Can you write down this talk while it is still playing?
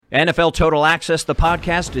NFL Total Access, the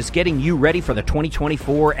podcast, is getting you ready for the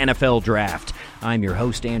 2024 NFL Draft. I'm your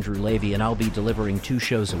host, Andrew Levy, and I'll be delivering 2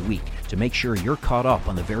 shows a week to make sure you're caught up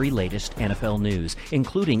on the very latest NFL news,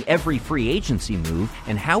 including every free agency move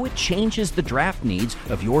and how it changes the draft needs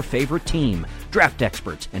of your favorite team. Draft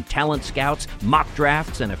experts and talent scouts, mock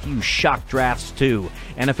drafts, and a few shock drafts, too.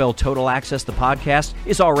 NFL Total Access, the podcast,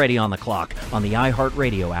 is already on the clock on the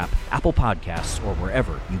iHeartRadio app, Apple Podcasts, or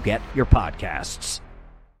wherever you get your podcasts.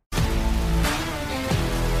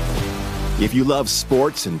 If you love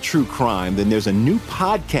sports and true crime, then there's a new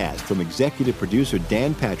podcast from executive producer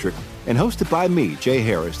Dan Patrick and hosted by me, Jay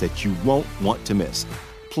Harris, that you won't want to miss.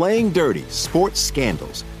 Playing Dirty: Sports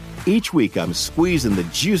Scandals. Each week, I'm squeezing the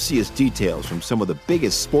juiciest details from some of the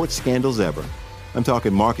biggest sports scandals ever. I'm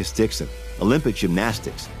talking Marcus Dixon, Olympic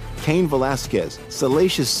gymnastics, Cain Velasquez,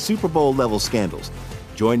 salacious Super Bowl-level scandals.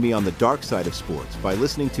 Join me on the dark side of sports by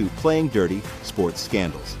listening to Playing Dirty: Sports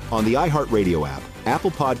Scandals on the iHeartRadio app,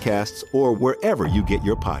 Apple Podcasts, or wherever you get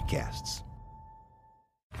your podcasts.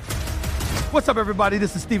 What's up, everybody?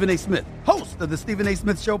 This is Stephen A. Smith, host of the Stephen A.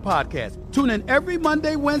 Smith Show podcast. Tune in every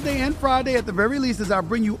Monday, Wednesday, and Friday at the very least as I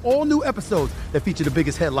bring you all new episodes that feature the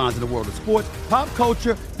biggest headlines in the world of sports, pop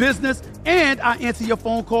culture, business, and I answer your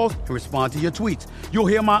phone calls and respond to your tweets. You'll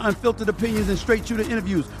hear my unfiltered opinions and straight-shooter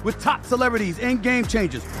interviews with top celebrities and game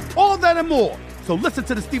changers. All that and more. So listen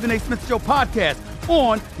to the Stephen A. Smith Show podcast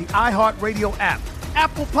on the iHeartRadio app,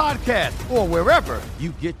 Apple Podcasts, or wherever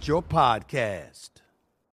you get your podcast.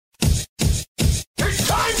 It's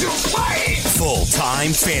time to play!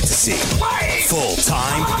 Full-time fantasy. Play!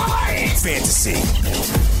 Full-time fantasy.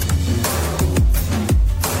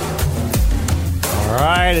 All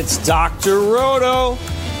right, it's Dr. Roto.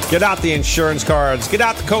 Get out the insurance cards. Get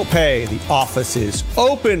out the copay. The office is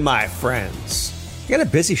open, my friends. I got a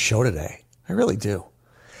busy show today. I really do.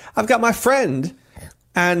 I've got my friend,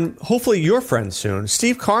 and hopefully your friend soon,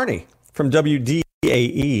 Steve Carney from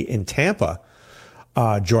WDAE in Tampa,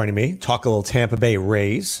 joining me. Talk a little Tampa Bay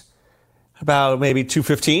Rays. About maybe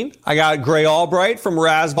 2:15. I got Gray Albright from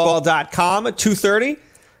Razzball.com at 2:30.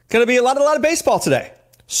 Going to be a lot of baseball today.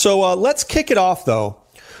 So let's kick it off, though,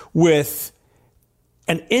 with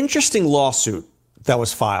an interesting lawsuit that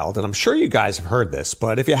was filed. And I'm sure you guys have heard this,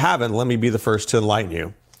 but if you haven't, let me be the first to enlighten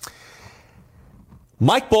you.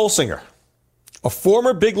 Mike Bolsinger, a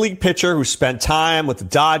former big league pitcher who spent time with the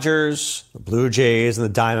Dodgers, the Blue Jays, and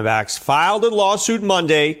the Diamondbacks, filed a lawsuit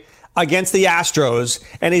Monday against the Astros,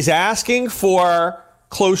 and he's asking for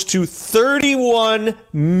close to $31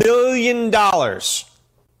 million.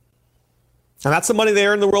 And that's the money they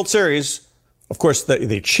earned in the World Series. Of course,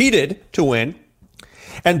 they cheated to win.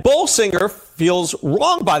 And Bolsinger feels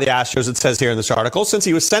wronged by the Astros, it says here in this article, since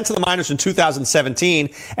he was sent to the minors in 2017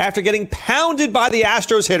 after getting pounded by the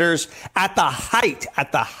Astros hitters at the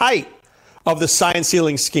height of the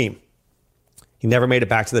sign-stealing scheme. He never made it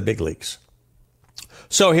back to the big leagues.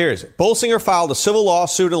 So here's it. Bolsinger filed a civil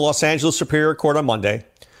lawsuit in Los Angeles Superior Court on Monday,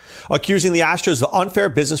 accusing the Astros of unfair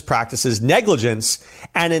business practices, negligence,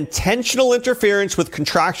 and intentional interference with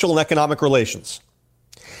contractual and economic relations.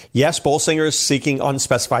 Yes, Bolsinger is seeking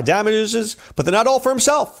unspecified damages, but they're not all for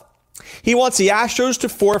himself. He wants the Astros to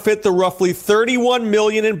forfeit the roughly $31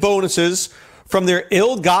 million in bonuses from their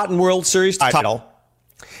ill-gotten World Series title,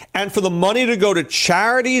 and for the money to go to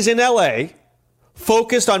charities in L.A.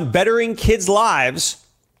 focused on bettering kids' lives,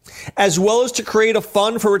 as well as to create a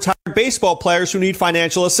fund for retired baseball players who need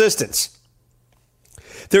financial assistance.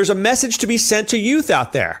 There's a message to be sent to youth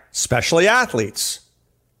out there, especially athletes,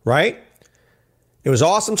 right? It was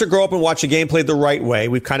awesome to grow up and watch a game played the right way.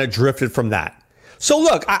 We've kind of drifted from that. So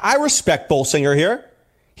look, I respect Bolsinger here.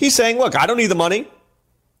 He's saying, look, I don't need the money,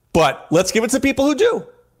 but let's give it to people who do,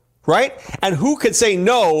 right? And who could say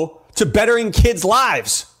no to bettering kids'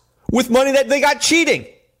 lives with money that they got cheating?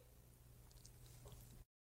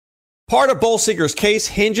 Part of Bolsinger's case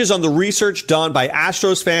hinges on the research done by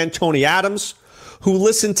Astros fan Tony Adams, who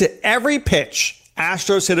listened to every pitch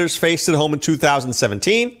Astros hitters faced at home in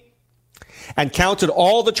 2017 and counted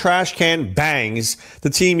all the trash can bangs the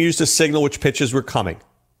team used to signal which pitches were coming.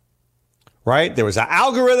 Right? There was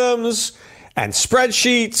algorithms and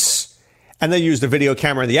spreadsheets, and they used a video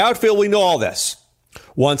camera in the outfield. We know all this.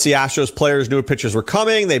 Once the Astros players knew pitches were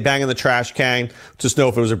coming, they bang in the trash can to know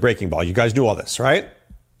if it was a breaking ball. You guys knew all this, right?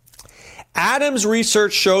 Adams'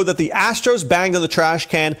 research showed that the Astros banged on the trash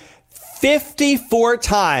can 54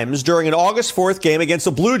 times during an August 4th game against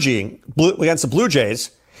the Blue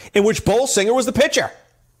Jays, in which Bolsinger was the pitcher.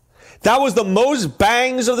 That was the most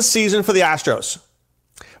bangs of the season for the Astros.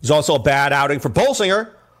 It was also a bad outing for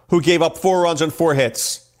Bolsinger, who gave up 4 runs on 4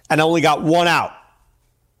 hits and only got 1 out.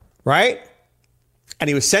 Right? and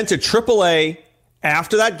he was sent to AAA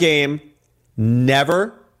after that game,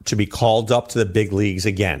 never to be called up to the big leagues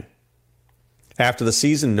again. After the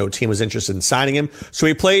season, no team was interested in signing him, so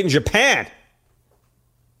he played in Japan.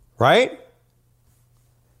 Right?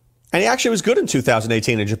 And he actually was good in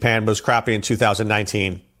 2018 in Japan, but was crappy in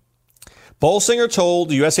 2019. Bolsinger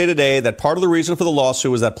told USA Today that part of the reason for the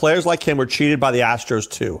lawsuit was that players like him were cheated by the Astros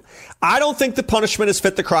too. I don't think the punishment is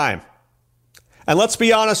fit the crime. And let's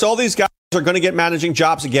be honest, all these guys are going to get managing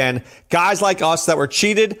jobs again. Guys like us that were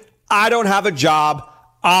cheated, I don't have a job.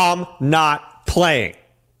 I'm not playing.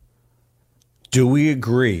 Do we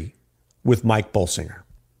agree with Mike Bolsinger?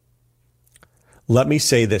 Let me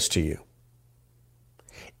say this to you.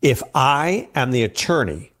 If I am the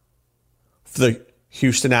attorney for the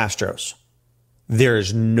Houston Astros, there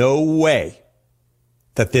is no way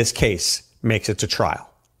that this case makes it to trial.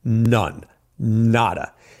 None.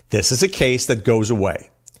 Nada. This is a case that goes away.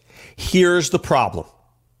 Here's the problem.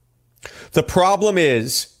 The problem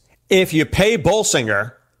is, if you pay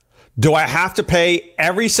Bolsinger, do I have to pay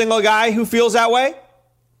every single guy who feels that way?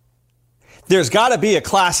 There's got to be a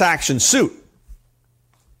class action suit.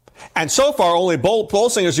 And so far, only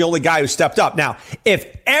Bolsinger is the only guy who stepped up. Now,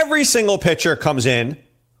 if every single pitcher comes in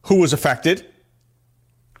who was affected,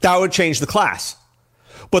 that would change the class.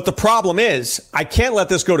 But the problem is, I can't let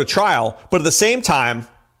this go to trial, but at the same time,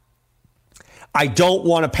 I don't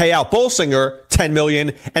want to pay out Bolsinger $10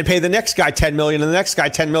 million and pay the next guy $10 million and the next guy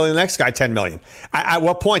 $10 million and the next guy $10 million. At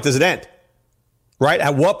what point does it end? Right?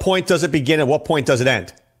 At what point does it begin? At what point does it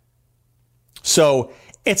end? So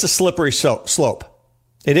it's a slippery slope.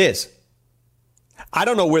 It is. I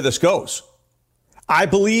don't know where this goes. I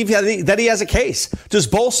believe that he has a case. Does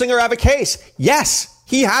Bolsinger have a case? Yes,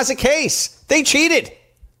 he has a case. They cheated.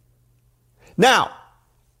 Now,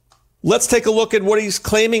 let's take a look at what he's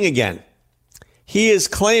claiming again. He is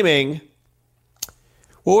claiming,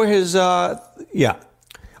 what were his,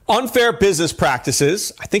 unfair business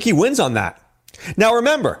practices. I think he wins on that. Now,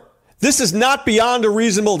 remember, this is not beyond a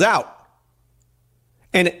reasonable doubt.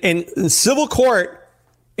 And in civil court,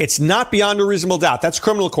 it's not beyond a reasonable doubt. That's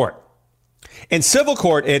criminal court. In civil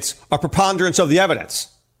court, it's a preponderance of the evidence.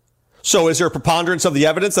 So is there a preponderance of the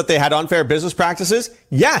evidence that they had unfair business practices?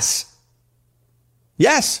 Yes.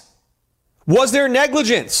 Yes. Was there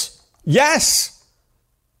negligence? Yes.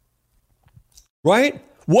 Right?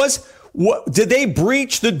 Did they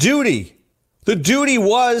breach the duty? The duty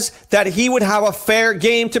was that he would have a fair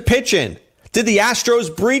game to pitch in. Did the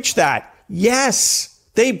Astros breach that? Yes.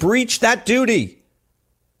 They breached that duty.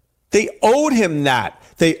 They owed him that.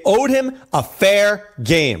 They owed him a fair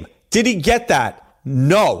game. Did he get that?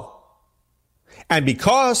 No. And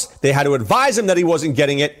because they had to advise him that he wasn't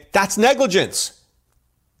getting it, that's negligence.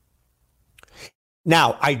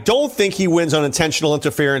 Now, I don't think he wins on intentional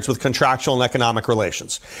interference with contractual and economic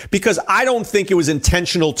relations, because I don't think it was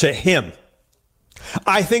intentional to him.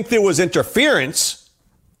 I think there was interference,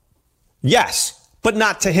 yes, but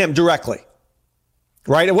not to him directly.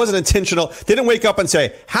 Right? It wasn't intentional. They didn't wake up and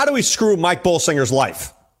say, how do we screw Mike Bolsinger's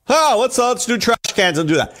life? Oh, let's do trash cans and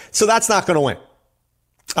do that. So that's not going to win.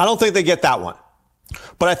 I don't think they get that one.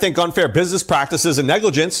 But I think unfair business practices and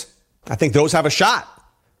negligence, I think those have a shot.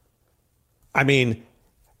 I mean,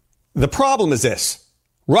 the problem is this.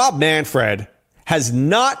 Rob Manfred has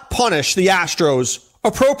not punished the Astros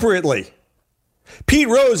appropriately. Pete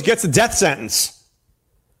Rose gets a death sentence.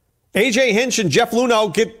 AJ Hinch and Jeff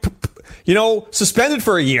Luhnow get suspended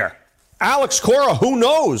for a year. Alex Cora, who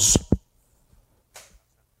knows?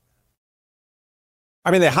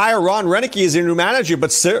 I mean, they hire Ron Renicky as their new manager,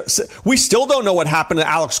 but we still don't know what happened to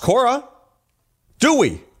Alex Cora. Do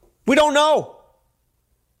we? We don't know.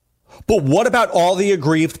 But what about all the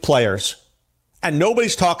aggrieved players? And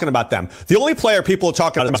nobody's talking about them. The only player people are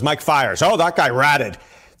talking about is Mike Fiers. Oh, that guy ratted.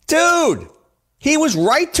 Dude, he was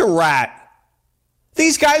right to rat.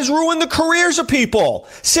 These guys ruin the careers of people.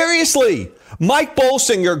 Seriously. Mike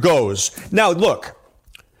Bolsinger goes. Now, look,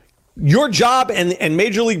 your job in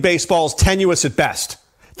Major League Baseball is tenuous at best.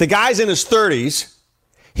 The guy's in his 30s.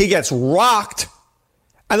 He gets rocked.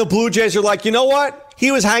 And the Blue Jays are like, you know what? He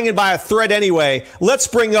was hanging by a thread anyway. Let's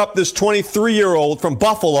bring up this 23-year-old from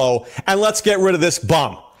Buffalo and let's get rid of this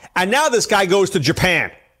bum. And now this guy goes to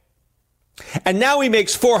Japan. And now he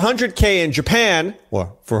makes $400K in Japan,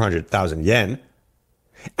 or 400,000 yen.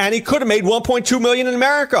 And he could have made $1.2 million in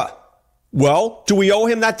America. Well, do we owe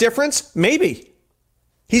him that difference? Maybe.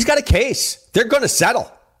 He's got a case. They're going to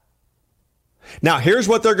settle. Now, here's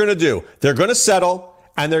what they're going to do. They're going to settle,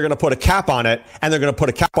 and they're going to put a cap on it, and they're going to put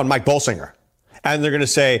a cap on Mike Bolsinger. And they're going to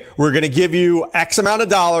say, we're going to give you X amount of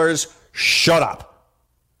dollars. Shut up.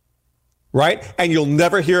 Right? And you'll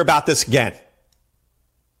never hear about this again.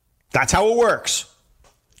 That's how it works.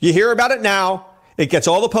 You hear about it now. It gets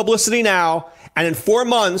all the publicity now. And in 4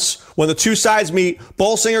 months, when the two sides meet,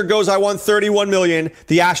 Bolsinger goes, I won $31 million.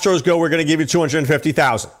 The Astros go, we're going to give you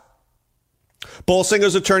 $250,000.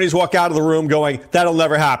 Bolsinger's attorneys walk out of the room going, that'll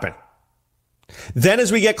never happen. Then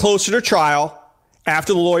as we get closer to trial,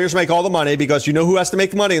 after the lawyers make all the money, because you know who has to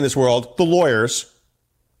make the money in this world? The lawyers,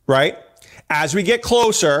 right? As we get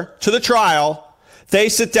closer to the trial, they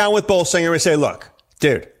sit down with Bolsinger and say, look,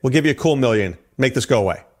 dude, we'll give you a cool $1 million. Make this go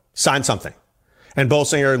away. Sign something. And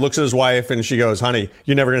Bolsinger looks at his wife and she goes, honey,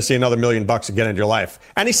 you're never going to see another $1 million again in your life.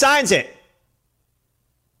 And he signs it.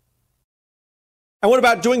 And what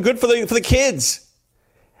about doing good for the kids?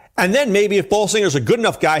 And then maybe if Bolsinger's a good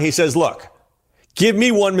enough guy, he says, look, give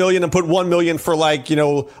me $1 million and put $1 million for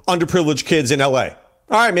underprivileged kids in LA. All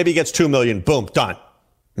right, maybe he gets $2 million. Boom, done.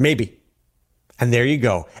 Maybe. And there you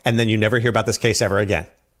go. And then you never hear about this case ever again.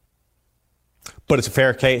 But it's a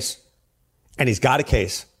fair case. And he's got a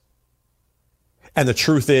case. And the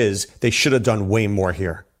truth is, they should have done way more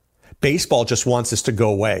here. Baseball just wants this to go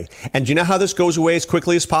away. And do you know how this goes away as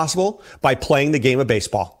quickly as possible? By playing the game of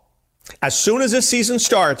baseball. As soon as this season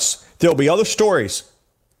starts, there'll be other stories.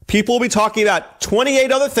 People will be talking about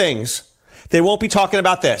 28 other things. They won't be talking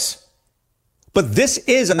about this. But this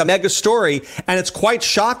is a mega story, and it's quite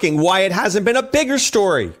shocking why it hasn't been a bigger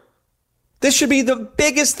story. This should be the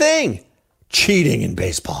biggest thing. Cheating in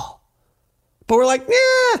baseball. But we're like,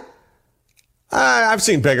 I've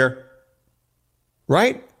seen bigger.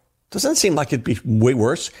 Right? Doesn't it seem like it'd be way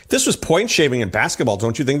worse? If this was point shaving in basketball,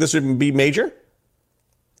 don't you think this would be major?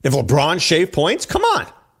 If LeBron shaved points? Come on.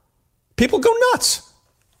 People go nuts.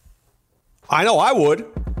 I know I would.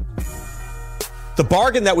 The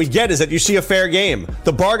bargain that we get is that you see a fair game.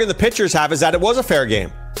 The bargain the pitchers have is that it was a fair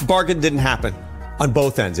game. The bargain didn't happen. On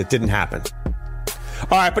both ends, it didn't happen.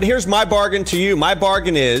 All right, but here's my bargain to you. My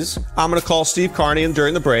bargain is I'm going to call Steve Carney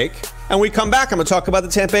during the break. And when we come back, I'm going to talk about the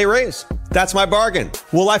Tampa Bay Rays. That's my bargain.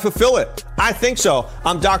 Will I fulfill it? I think so.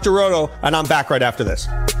 I'm Dr. Roto, and I'm back right after this.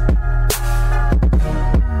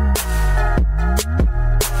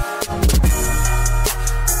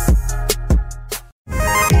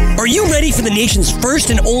 Are you ready for the nation's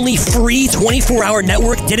first and only free 24-hour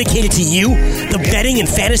network dedicated to you, the betting and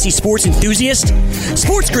fantasy sports enthusiast?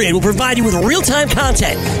 SportsGrid will provide you with real-time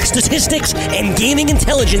content, statistics, and gaming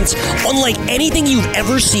intelligence unlike anything you've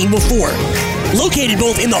ever seen before. Located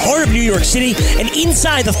both in the heart of New York City and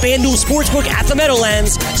inside the FanDuel Sportsbook at the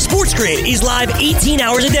Meadowlands, SportsGrid is live 18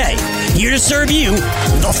 hours a day, here to serve you,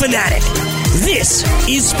 the fanatic. This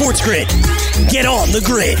is SportsGrid. Get on the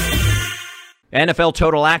grid. NFL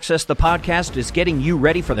Total Access, the podcast, is getting you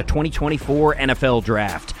ready for the 2024 NFL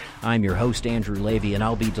Draft. I'm your host, Andrew Levy, and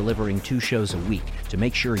I'll be delivering 2 shows a week to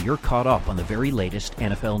make sure you're caught up on the very latest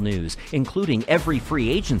NFL news, including every free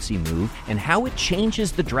agency move and how it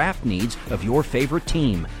changes the draft needs of your favorite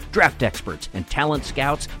team. Draft experts and talent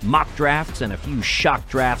scouts, mock drafts, and a few shock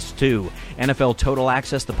drafts, too. NFL Total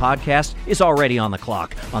Access, the podcast, is already on the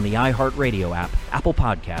clock on the iHeartRadio app, Apple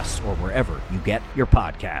Podcasts, or wherever you get your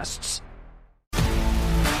podcasts.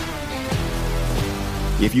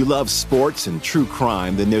 If you love sports and true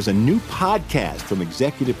crime, then there's a new podcast from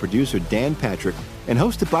executive producer Dan Patrick and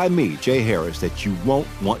hosted by me, Jay Harris, that you won't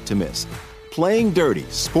want to miss. Playing Dirty: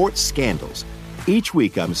 Sports Scandals. Each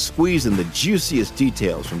week, I'm squeezing the juiciest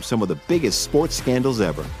details from some of the biggest sports scandals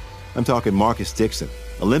ever. I'm talking Marcus Dixon,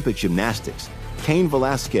 Olympic gymnastics, Cain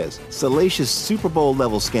Velasquez, salacious Super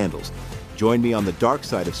Bowl-level scandals. Join me on the dark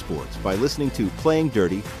side of sports by listening to Playing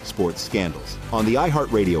Dirty: Sports Scandals on the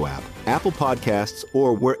iHeartRadio app, Apple Podcasts,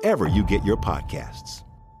 or wherever you get your podcasts.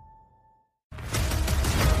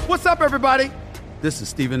 What's up, everybody? This is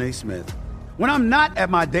Stephen A. Smith. When I'm not at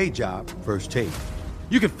my day job, First Take,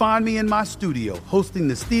 you can find me in my studio hosting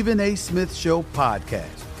the Stephen A. Smith Show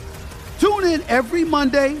podcast. Tune in every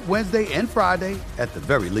Monday, Wednesday, and Friday, at the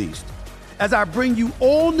very least, as I bring you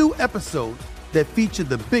all new episodes that feature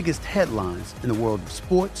the biggest headlines in the world of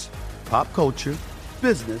sports, pop culture,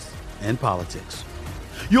 business, and politics.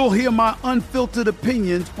 You'll hear my unfiltered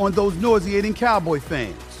opinions on those nauseating Cowboy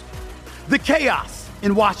fans, the chaos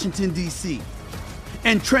in Washington, D.C.,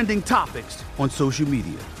 and trending topics on social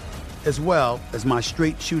media, as well as my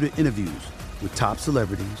straight shooter interviews with top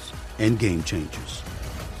celebrities and game changers.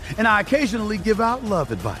 And I occasionally give out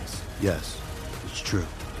love advice. Yes, it's true.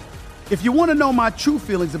 If you want to know my true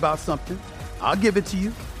feelings about something, I'll give it to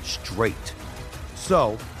you straight.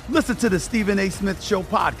 So, listen to the Stephen A. Smith Show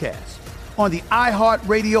podcast on the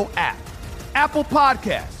iHeartRadio app, Apple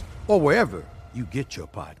Podcasts, or wherever you get your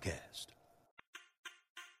podcast.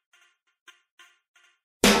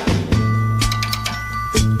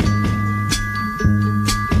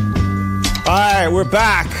 right, we're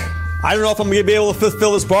back. I don't know if I'm going to be able to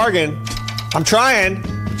fulfill this bargain. I'm trying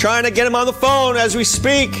to get him on the phone as we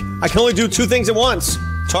speak. I can only do two things at once.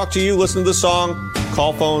 Talk to you, listen to the song,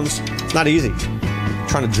 call phones. It's not easy. I'm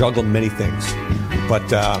trying to juggle many things. But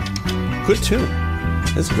good tune.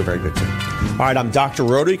 This is a very good tune. All right, I'm Dr.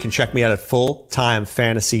 Roto. You can check me out at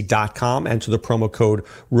fulltimefantasy.com. Enter the promo code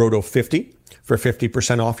ROTO50 for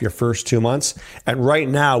 50% off your first 2 months. And right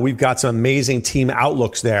now, we've got some amazing team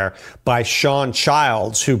outlooks there by Sean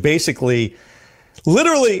Childs, who basically,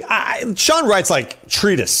 literally, Sean writes like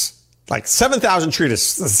treatise, like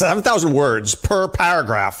 7,000 words per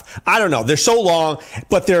paragraph. I don't know. They're so long,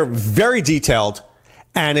 but they're very detailed.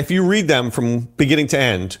 And if you read them from beginning to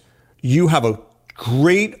end, you have a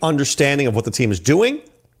great understanding of what the team is doing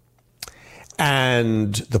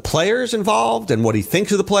and the players involved and what he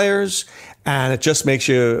thinks of the players. And it just makes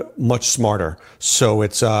you much smarter. So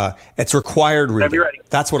it's required reading.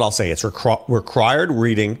 That's what I'll say. It's required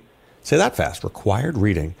reading. Say that fast. Required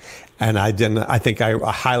reading. And I think I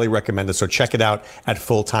highly recommend it. So check it out at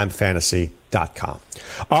fulltimefantasy.com.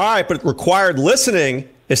 All right, but required listening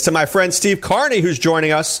is to my friend Steve Carney, who's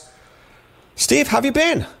joining us. Steve, how have you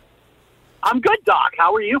been? I'm good, Doc.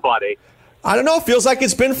 How are you, buddy? I don't know. It feels like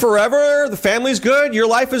it's been forever. The family's good. Your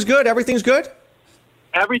life is good. Everything's good.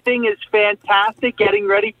 Everything is fantastic. Getting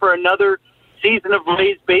ready for another season of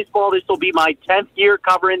Rays baseball. This will be my 10th year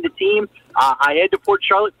covering the team. I head to Port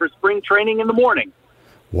Charlotte for spring training in the morning.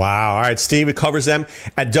 Wow. All right, Steve covers them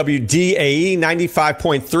at WDAE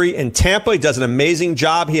 95.3 in Tampa. He does an amazing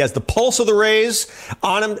job. He has the pulse of the Rays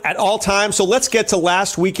on him at all times. So let's get to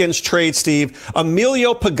last weekend's trade, Steve.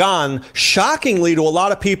 Emilio Pagan, shockingly to a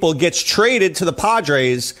lot of people, gets traded to the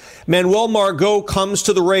Padres. Manuel Margot comes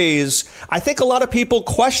to the Rays. I think a lot of people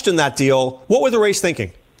question that deal. What were the Rays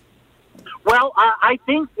thinking? Well, I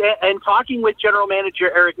think, and talking with General Manager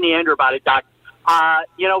Eric Neander about it, Doc,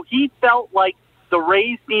 he felt like the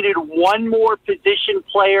Rays needed one more position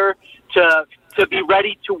player to be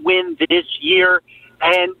ready to win this year,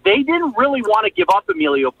 and they didn't really want to give up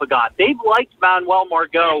Emilio Pagan. They've liked Manuel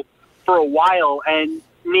Margot for a while, and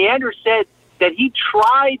Neander said that he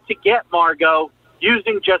tried to get Margot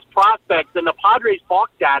using just prospects, and the Padres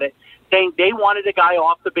balked at it, saying they wanted a guy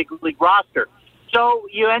off the big league roster. So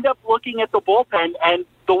you end up looking at the bullpen, and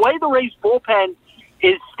the way the Rays bullpen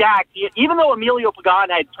is stacked, even though Emilio Pagan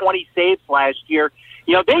had 20 saves last year,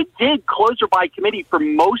 they did closer by committee for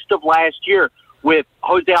most of last year with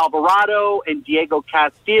Jose Alvarado and Diego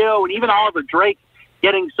Castillo and even Oliver Drake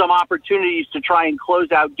getting some opportunities to try and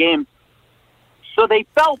close out games. So they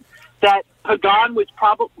felt that Pagan was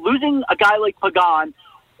probably losing a guy like Pagan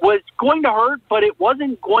was going to hurt, but it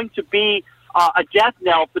wasn't going to be a death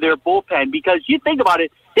knell for their bullpen, because you think about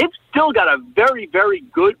it, they've still got a very, very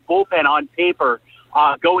good bullpen on paper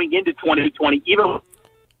going into 2020, even.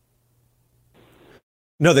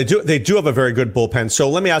 No, they do. They do have a very good bullpen. So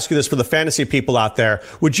let me ask you this for the fantasy people out there.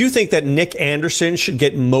 Would you think that Nick Anderson should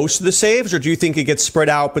get most of the saves, or do you think it gets spread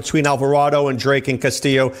out between Alvarado and Drake and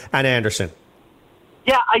Castillo and Anderson?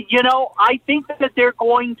 Yeah, I think that they're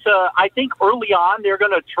going to, I think early on they're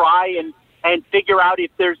going to try and figure out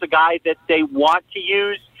if there's a guy that they want to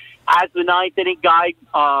use as the ninth inning guy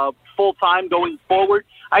full-time going forward.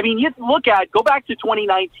 I mean, go back to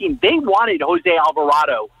 2019. They wanted Jose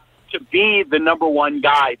Alvarado to be the number one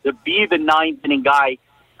guy, to be the ninth inning guy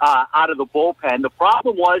out of the bullpen. The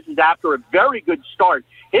problem is after a very good start,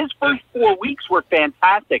 his first 4 weeks were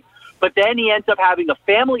fantastic, but then he ends up having a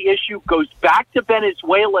family issue, goes back to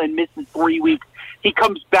Venezuela and misses 3 weeks. He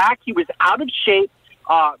comes back. He was out of shape,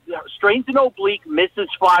 strains an oblique, misses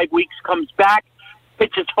 5 weeks, comes back,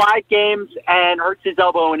 pitches 5 games, and hurts his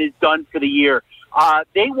elbow and is done for the year.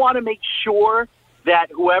 They want to make sure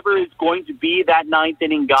that whoever is going to be that ninth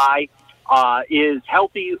inning guy is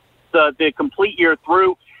healthy the complete year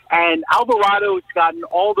through. And Alvarado's gotten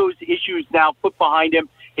all those issues now put behind him.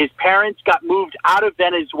 His parents got moved out of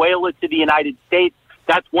Venezuela to the United States.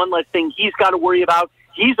 That's one less thing he's got to worry about.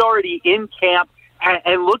 He's already in camp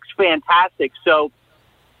and looks fantastic. So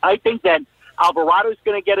I think that Alvarado's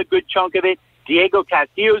going to get a good chunk of it. Diego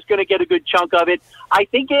Castillo is going to get a good chunk of it. I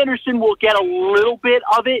think Anderson will get a little bit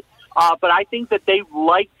of it, but I think that they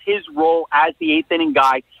liked his role as the eighth inning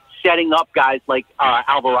guy, setting up guys like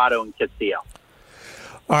Alvarado and Castillo.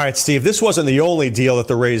 All right, Steve, this wasn't the only deal that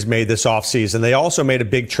the Rays made this offseason. They also made a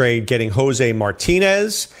big trade getting Jose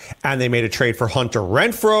Martinez, and they made a trade for Hunter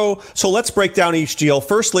Renfroe. So let's break down each deal.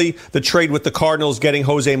 Firstly, the trade with the Cardinals getting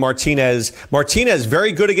Jose Martinez. Martinez,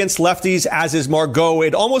 very good against lefties, as is Margot.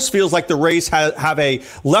 It almost feels like the Rays have a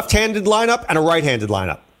left-handed lineup and a right-handed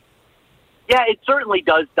lineup. Yeah, it certainly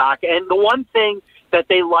does, Doc. And the one thing that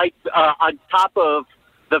they like, on top of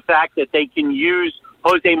the fact that they can use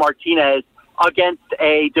Jose Martinez against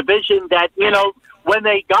a division that, when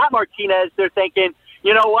they got Martinez, they're thinking,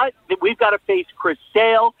 you know what, we've got to face Chris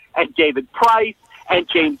Sale and David Price and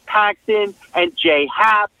James Paxton and Jay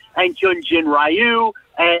Happ and Hyunjin Ryu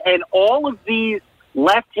and all of these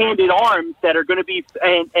left-handed arms that are going to be,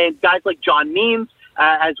 and guys like John Means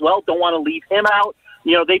as well, don't want to leave him out.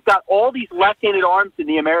 They've got all these left-handed arms in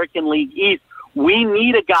the American League East. We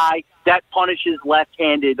need a guy that punishes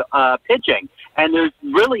left-handed pitching, and there's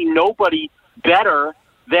really nobody better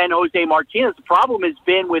than Jose Martinez. The problem has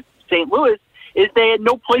been with St. Louis is they had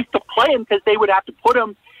no place to play him because they would have to put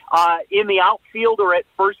him in the outfield or at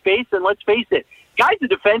first base, and let's face it, guy's a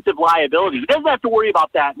defensive liability. He doesn't have to worry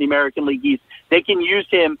about that in the American League East. They can use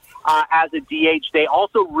him as a DH. They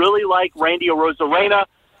also really like Randy Arozarena.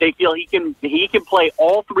 They feel he can play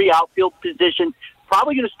all three outfield positions.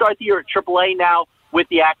 Probably going to start the year at AAA now with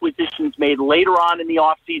the acquisitions made later on in the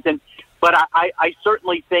offseason. But I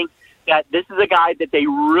certainly think that this is a guy that they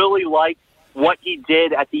really like what he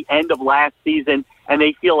did at the end of last season, and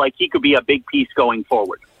they feel like he could be a big piece going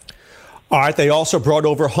forward. All right, they also brought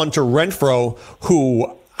over Hunter Renfroe,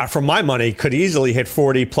 who, for my money, could easily hit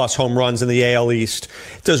 40-plus home runs in the AL East.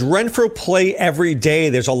 Does Renfroe play every day?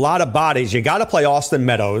 There's a lot of bodies. You got to play Austin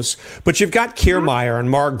Meadows, but you've got Kiermaier and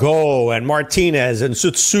Margot and Martinez and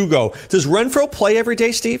Tsutsugo. Does Renfroe play every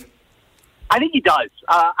day, Steve? I think he does.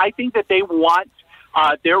 I think that they want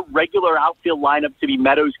their regular outfield lineup to be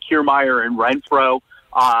Meadows, Kiermaier, and Renfroe.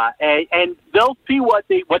 And they'll see what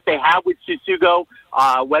they have with Tsutsugo,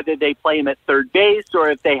 whether they play him at third base or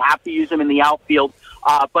if they have to use him in the outfield.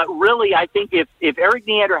 But really, I think if Eric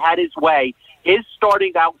Neander had his way, his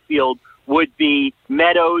starting outfield would be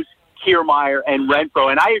Meadows, Kiermaier, and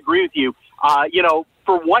Renfroe. And I agree with you.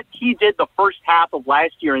 For what he did the first half of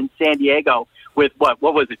last year in San Diego with, what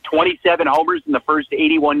was it, 27 homers in the first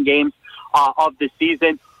 81 games of the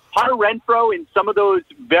season. Hunter Renfroe in some of those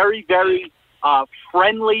very, very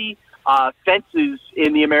friendly fences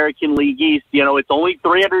in the American League East. It's only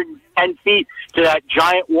 310 feet to that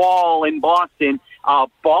giant wall in Boston.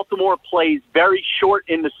 Baltimore plays very short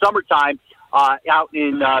in the summertime out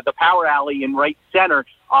in the power alley in right center.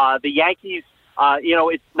 The Yankees,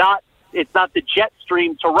 it's not the jet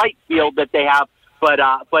stream to right field that they have, but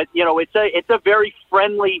it's a very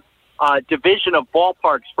friendly division of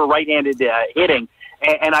ballparks for right-handed hitting,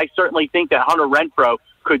 and I certainly think that Hunter Renfroe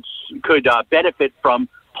could benefit from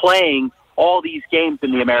playing all these games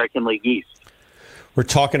in the American League East. We're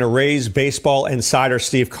talking to Rays baseball insider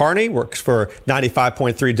Steve Carney, works for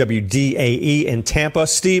 95.3 WDAE in Tampa.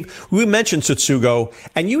 Steve, we mentioned Tsutsugo,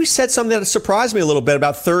 and you said something that surprised me a little bit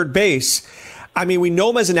about third base. I mean, we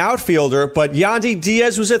know him as an outfielder, but Yandy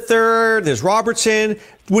Diaz was at third. There's Robertson.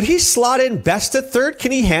 Would he slot in best at third?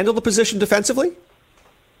 Can he handle the position defensively?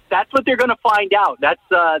 That's what they're going to find out.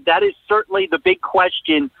 That is certainly the big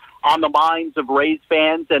question on the minds of Rays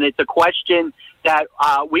fans, and it's a question that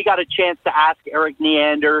we got a chance to ask Eric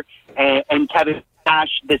Neander and Kevin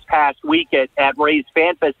Nash this past week at Rays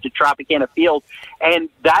Fan Fest at Tropicana Field, and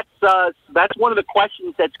that's one of the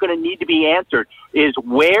questions that's going to need to be answered: is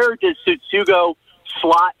where does Tsutsugo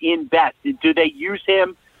slot in best? Do they use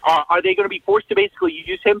him? Are they going to be forced to basically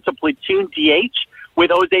use him to platoon DH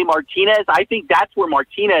with Jose Martinez? I think that's where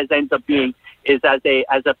Martinez ends up being, is as a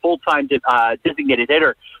full-time designated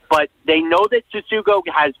hitter. But they know that Tsutsugo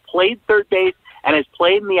has played third base and has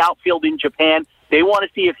played in the outfield in Japan. They want to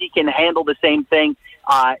see if he can handle the same thing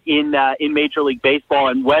in Major League Baseball,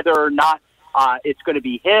 and whether or not it's going to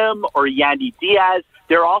be him or Yandy Diaz.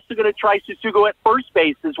 They're also going to try Tsutsugo at first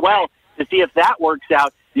base as well to see if that works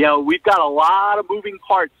out. We've got a lot of moving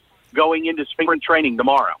parts going into spring training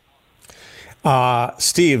tomorrow.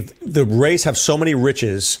 Steve, the Rays have so many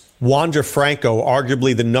riches. Wander Franco,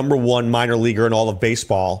 arguably the number one minor leaguer in all of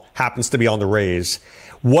baseball, happens to be on the Rays.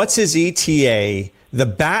 What's his ETA? The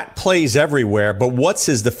bat plays everywhere, but what's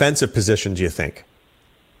his defensive position, do you think?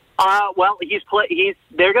 Well,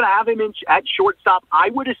 they're going to have him at shortstop.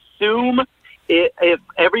 I would assume if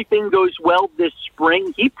everything goes well this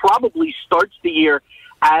spring, he probably starts the year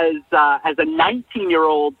as a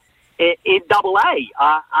 19-year-old in Double-A.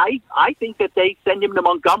 I think that they send him to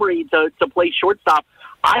Montgomery to play shortstop.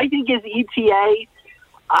 I think his ETA,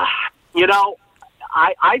 I've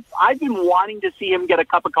been wanting to see him get a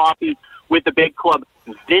cup of coffee with the big club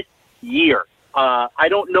this year. I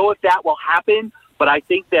don't know if that will happen, but I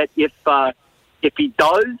think that if he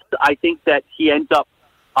does, I think that he ends up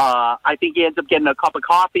getting a cup of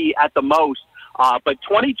coffee at the most. But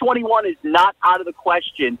 2021 is not out of the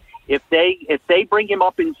question if they bring him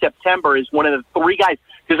up in September as one of the three guys,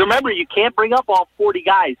 Because remember, you can't bring up all 40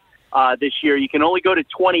 guys this year. You can only go to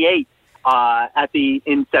 28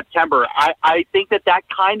 in September. I think that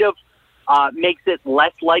kind of makes it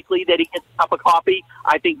less likely that he gets a cup of coffee.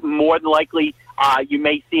 I think more than likely you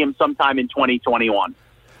may see him sometime in 2021.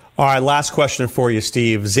 All right, last question for you,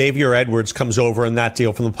 Steve. Xavier Edwards comes over in that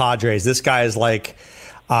deal from the Padres. This guy is like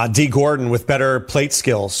D. Gordon with better plate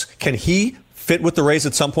skills. Can he fit with the Rays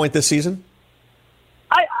at some point this season?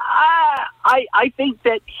 I think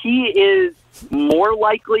that he is more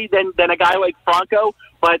likely than a guy like Franco,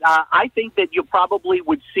 but I think that you probably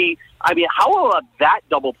would see. I mean, how about that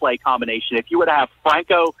double play combination? If you were to have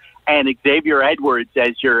Franco and Xavier Edwards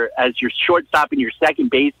as your shortstop and your second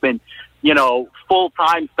baseman, full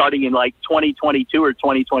time starting in like 2022 or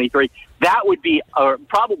 2023, that would be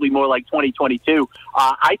probably more like 2022.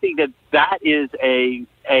 I think that is a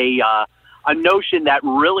notion that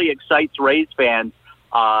really excites Rays fans.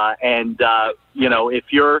 If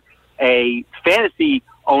you're a fantasy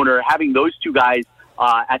owner, having those two guys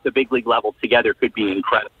at the big league level together could be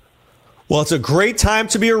incredible. Well, it's a great time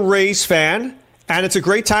to be a Rays fan, and it's a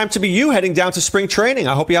great time to be you heading down to spring training.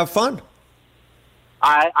 I hope you have fun.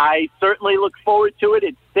 I certainly look forward to it.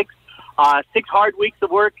 It's six hard weeks of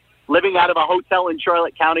work living out of a hotel in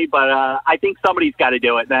Charlotte County, but I think somebody's got to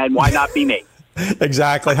do it, and why not be me?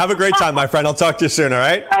 Exactly. Have a great time, my friend. I'll talk to you soon, all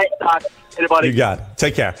right? Anybody? You got it.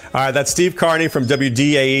 Take care. All right, that's Steve Carney from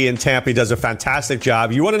WDAE in Tampa. He does a fantastic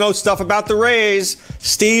job. You want to know stuff about the Rays?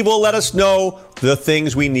 Steve will let us know the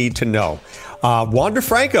things we need to know. Wander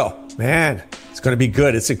Franco, man, it's going to be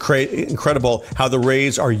good. It's incredible how the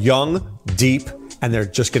Rays are young, deep, and they're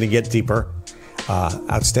just going to get deeper.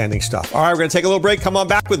 Outstanding stuff. All right, we're going to take a little break. Come on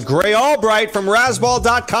back with Gray Albright from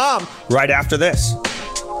Razzball.com right after this.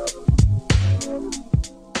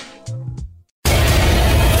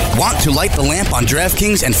 Want to light the lamp on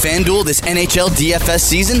DraftKings and FanDuel this NHL DFS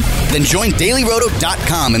season? Then join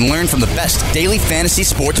DailyRoto.com and learn from the best daily fantasy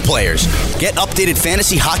sports players. Get updated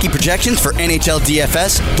fantasy hockey projections for NHL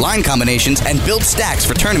DFS, line combinations, and build stacks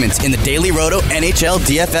for tournaments in the Daily Roto NHL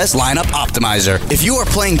DFS Lineup Optimizer. If you are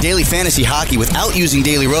playing daily fantasy hockey without using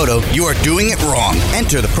Daily Roto, you are doing it wrong.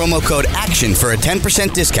 Enter the promo code ACTION for a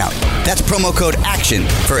 10% discount. That's promo code ACTION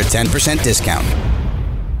for a 10% discount.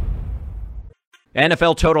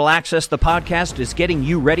 NFL Total Access, the podcast, is getting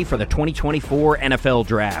you ready for the 2024 NFL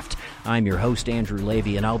Draft. I'm your host, Andrew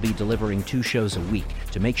Levy, and I'll be delivering 2 shows a week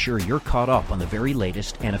to make sure you're caught up on the very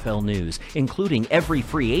latest NFL news, including every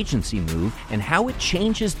free agency move and how it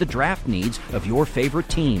changes the draft needs of your favorite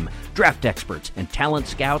team. Draft experts and talent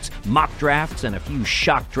scouts, mock drafts, and a few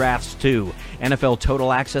shock drafts, too. NFL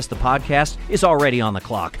Total Access, the podcast, is already on the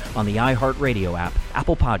clock on the iHeartRadio app,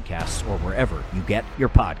 Apple Podcasts, or wherever you get your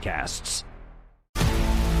podcasts.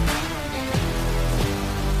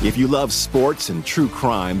 If you love sports and true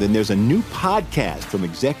crime, then there's a new podcast from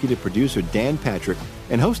executive producer Dan Patrick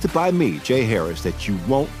and hosted by me, Jay Harris, that you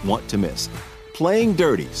won't want to miss. Playing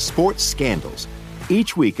Dirty: Sports Scandals.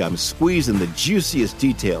 Each week, I'm squeezing the juiciest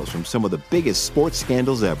details from some of the biggest sports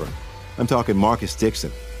scandals ever. I'm talking Marcus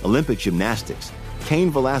Dixon, Olympic gymnastics, Cain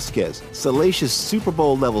Velasquez, salacious Super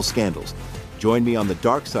Bowl-level scandals. Join me on the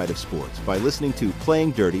dark side of sports by listening to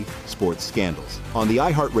Playing Dirty: Sports Scandals on the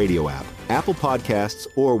iHeartRadio app, Apple Podcasts,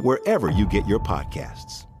 or wherever you get your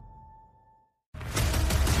podcasts.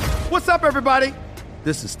 What's up, everybody?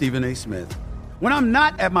 This is Stephen A. Smith. When I'm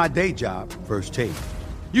not at my day job, First Take,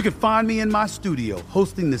 you can find me in my studio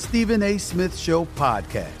hosting the Stephen A. Smith Show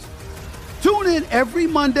podcast. Tune in every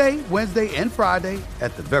Monday, Wednesday, and Friday,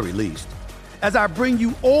 at the very least, as I bring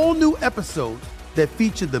you all new episodes that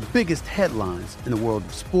feature the biggest headlines in the world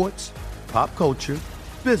of sports, pop culture,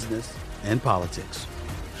 business, and politics.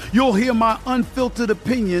 You'll hear my unfiltered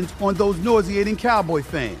opinions on those nauseating Cowboy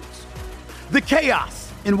fans, the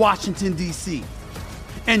chaos in Washington, D.C.,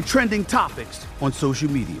 and trending topics on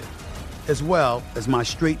social media, as well as my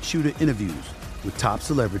straight shooter interviews with top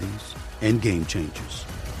celebrities and game changers.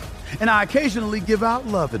 And I occasionally give out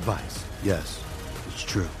love advice. Yes, it's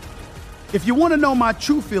true. If you want to know my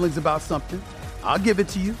true feelings about something, I'll give it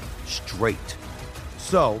to you straight.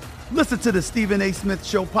 So listen to the Stephen A. Smith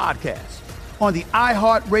Show podcast on the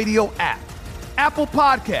iHeartRadio app, Apple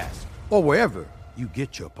Podcasts, or wherever you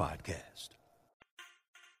get your podcast.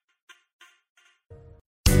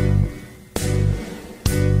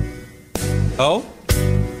 Oh,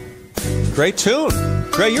 great tune.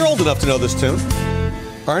 Gray, you're old enough to know this tune,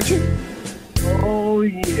 aren't you? Oh,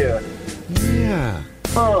 yeah. Yeah.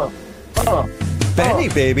 Benny,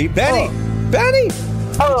 baby. Benny. Benny.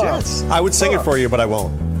 Yes. I would sing it for you, but I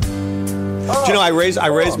won't. Do you know, I raised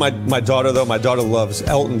my daughter, though. My daughter loves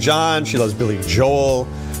Elton John. She loves Billy Joel.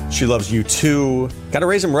 She loves you too. Got to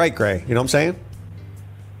raise them right, Gray. You know what I'm saying?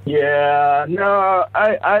 Yeah, no,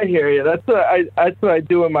 I hear you. That's what I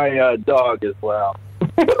do with my dog as well.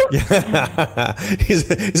 Yeah.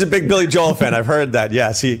 He's a big Billy Joel fan. I've heard that.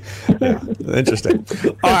 Yes, interesting.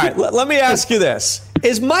 All right, let me ask you this: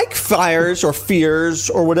 is Mike Fiers or Fears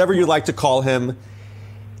or whatever you like to call him?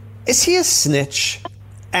 Is he a snitch?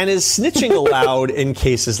 And is snitching allowed in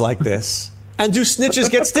cases like this? And do snitches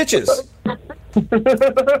get stitches?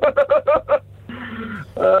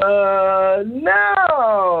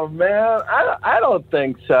 No, man. I don't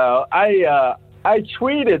think so. I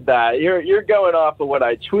tweeted that. You're going off of what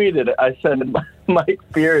I tweeted. I said Mike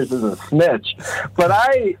Fears is a snitch, but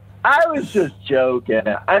I was just joking.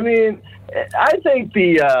 I mean, I think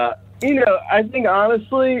I think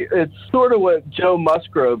honestly, it's sort of what Joe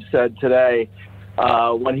Musgrove said today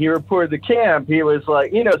when he reported the camp. He was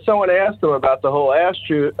like, someone asked him about the whole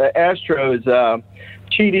Astros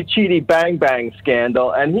cheaty bang bang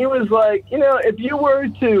scandal, and he was like, if you were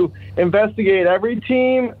to investigate every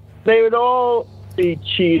team, they would all be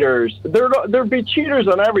cheaters. There'd be cheaters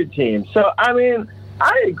on every team. So I mean,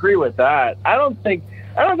 I agree with that. I don't think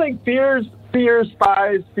Fears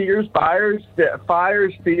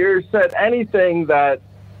said anything that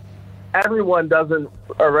everyone doesn't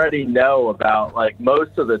already know about, like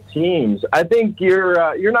most of the teams. I think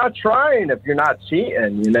you're not trying if you're not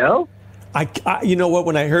cheating, I you know what?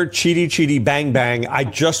 When I heard cheaty bang bang, I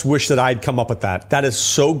just wish that I'd come up with that. That is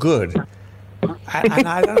so good. And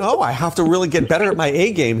I don't know. I have to really get better at my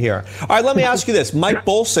A game here. All right, let me ask you this: Mike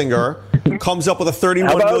Bolsinger comes up with a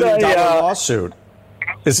 $31 million lawsuit.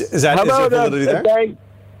 Is there validity there?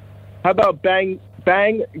 How about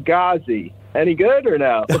Benghazi? Any good or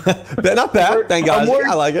no? Not bad. Benghazi.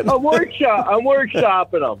 I like it. I'm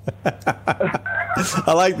workshopping them.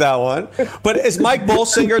 I like that one. But is Mike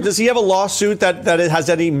Bolsinger, does he have a lawsuit that has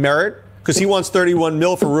any merit? Because he wants $31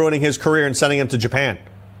 million for ruining his career and sending him to Japan.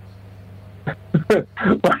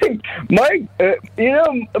 Mike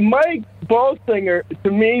Bolsinger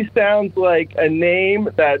to me sounds like a name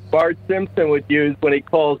that Bart Simpson would use when he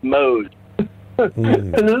calls Moe's. Is this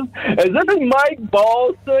Mike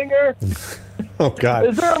Bolsinger? Oh God!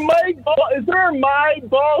 Is there a Mike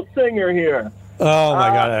Bolsinger here? Oh my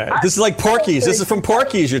God! This is like Porky's. This is from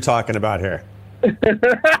Porky's you're talking about here.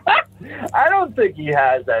 I don't think he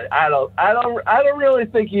has that. I don't really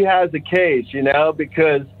think he has a case,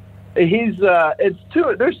 because he's there's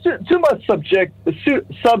too much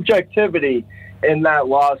subjectivity in that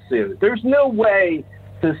lawsuit. There's no way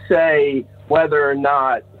to say whether or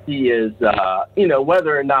not he is,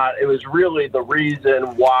 whether or not it was really the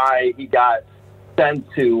reason why he got sent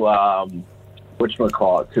to,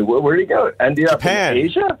 whatchamacallit, to where did he go? Ended up in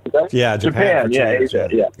Asia? Yeah, Japan. Yeah, Asia.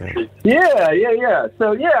 Yeah.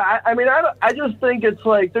 So, I just think it's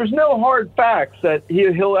like there's no hard facts that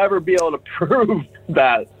he'll ever be able to prove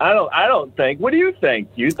that. I don't think. What do you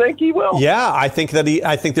think? Do you think he will? Yeah, I think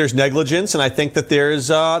there's negligence, and I think that there's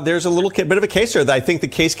a little bit of a case there. That I think the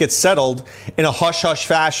case gets settled in a hush-hush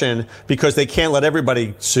fashion because they can't let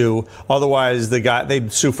everybody sue. Otherwise,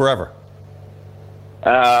 they'd sue forever.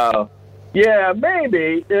 Yeah,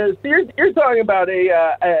 maybe. So you're talking about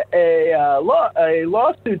a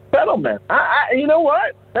lawsuit settlement. You know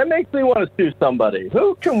what? That makes me want to sue somebody.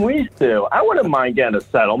 Who can we sue? I wouldn't mind getting a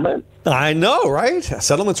settlement. I know, right?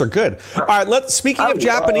 Settlements are good. All right, speaking of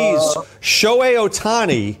Japanese, Shohei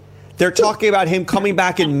Ohtani, they're talking about him coming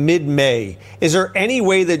back in mid-May. Is there any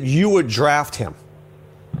way that you would draft him?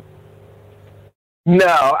 No,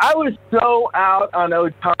 I was so out on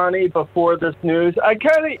Ohtani before this news. I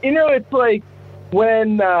kind of, it's like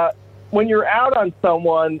when you're out on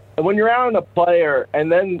someone, when you're out on a player,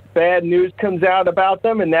 and then bad news comes out about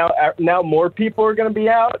them, and now more people are going to be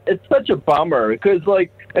out. It's such a bummer because,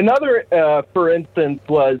 like, another, for instance,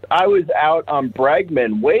 was I was out on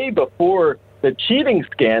Bregman way before the cheating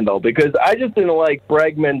scandal because I just didn't like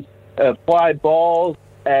Bregman's fly balls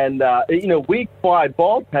and weak fly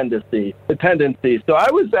ball tendency. So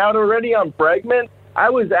I was out already on Bregman.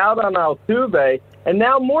 I was out on Altuve, and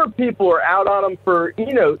now more people are out on him for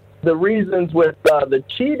the reasons with the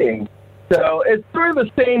cheating. So it's sort of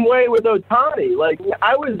the same way with Ohtani. Like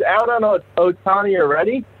I was out on Ohtani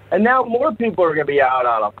already, and now more people are going to be out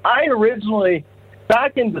on him. I originally,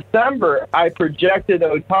 back in December, I projected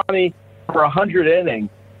Ohtani for 100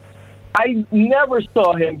 innings. I never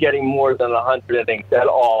saw him getting more than 100 innings at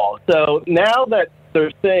all. So now that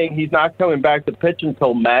they're saying he's not coming back to pitch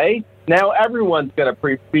until May, now everyone's going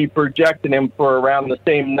to be projecting him for around the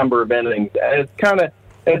same number of innings. And it's kind of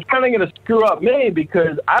going to screw up me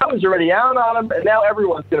because I was already out on him, and now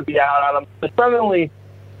everyone's going to be out on him. So suddenly,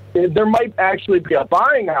 there might actually be a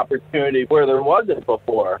buying opportunity where there wasn't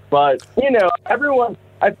before. But, everyone,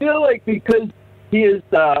 I feel like because he is,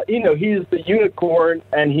 he's the unicorn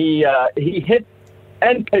and he hits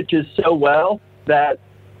and pitches so well that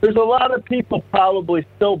there's a lot of people probably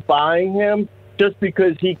still buying him just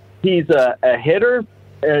because he's a hitter,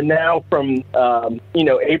 and now from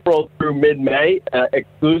April through mid-May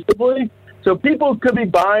exclusively. So people could be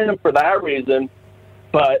buying him for that reason,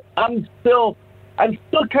 but I'm still kind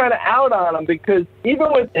of out on him because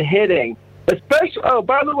even with the hitting,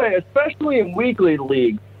 especially in weekly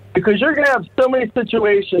leagues, because you're going to have so many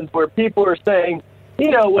situations where people are saying,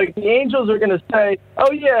 like the Angels are going to say,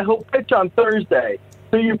 oh, yeah, he'll pitch on Thursday.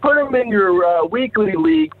 So you put him in your weekly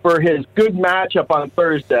league for his good matchup on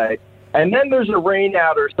Thursday, and then there's a rain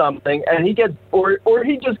out or something, and he gets or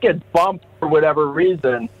he just gets bumped for whatever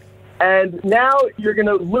reason. And now you're going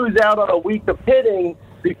to lose out on a week of hitting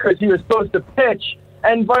because he was supposed to pitch,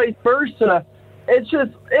 and vice versa. It's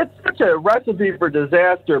such a recipe for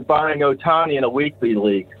disaster buying Ohtani in a weekly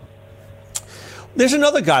league. There's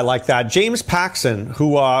another guy like that, James Paxton,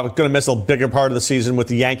 who is going to miss a bigger part of the season with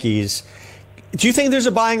the Yankees. Do you think there's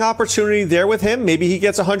a buying opportunity there with him? Maybe he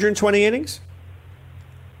gets 120 innings?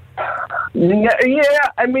 Yeah,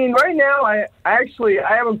 I mean, right now, I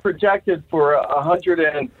haven't projected for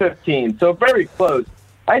 115, so very close.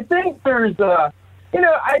 I think there's a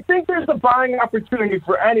buying opportunity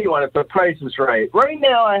for anyone if the price is right. Right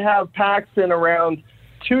now, I have Paxton around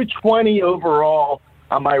 220 overall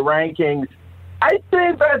on my rankings. I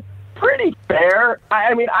think that's pretty fair.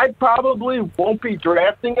 I mean, I probably won't be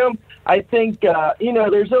drafting him. I think,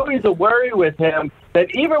 there's always a worry with him that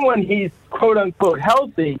even when he's quote-unquote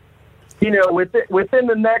healthy, within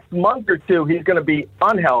the next month or two, he's going to be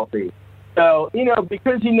unhealthy. So,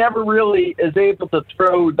 because he never really is able to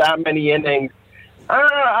throw that many innings,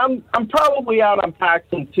 I'm probably out on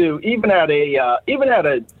Paxton too, even at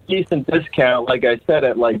a decent discount, like I said,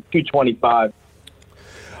 at like 225.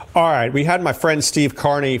 All right. We had my friend Steve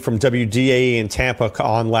Carney from WDAE in Tampa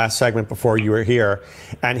on last segment before you were here.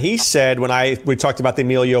 And he said we talked about the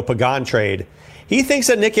Emilio Pagan trade, he thinks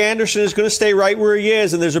that Nick Anderson is going to stay right where he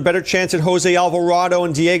is, and there's a better chance that Jose Alvarado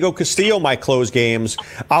and Diego Castillo might close games.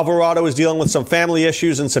 Alvarado is dealing with some family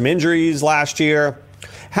issues and some injuries last year.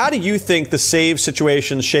 How do you think the save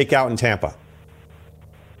situations shake out in Tampa?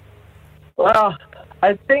 Well,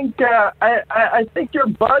 I think your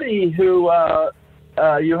buddy who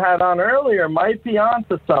you had on earlier might be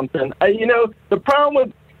onto something. The problem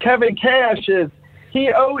with Kevin Cash is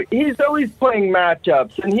he's always playing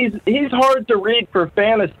matchups, and he's hard to read for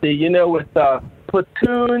fantasy. With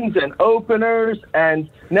platoons and openers, and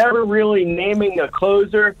never really naming a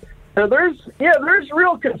closer. So there's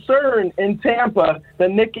real concern in Tampa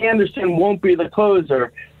that Nick Anderson won't be the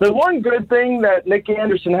closer. The one good thing that Nick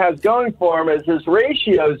Anderson has going for him is his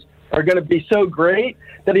ratios are going to be so great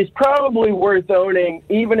that he's probably worth owning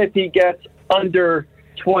even if he gets under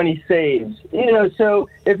 20 saves. So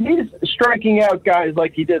if he's striking out guys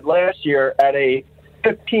like he did last year at a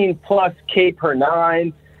 15-plus K per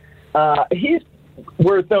nine, he's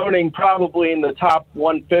worth owning probably in the top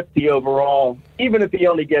 150 overall, even if he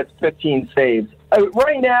only gets 15 saves.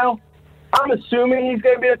 Right now, I'm assuming he's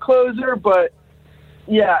going to be a closer, but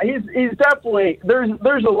yeah, he's definitely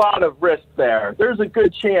there's a lot of risk there. There's a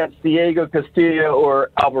good chance Diego Castillo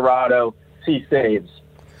or Alvarado see saves.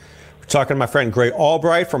 We're talking to my friend Gray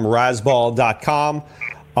Albright from Razzball.com,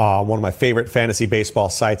 one of my favorite fantasy baseball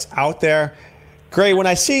sites out there. Gray, when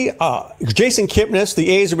I see Jason Kipnis,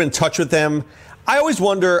 the A's have been in touch with them. I always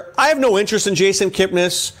wonder, I have no interest in Jason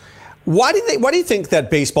Kipnis. Why do you think that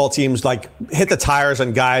baseball teams hit the tires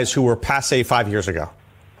on guys who were passé 5 years ago?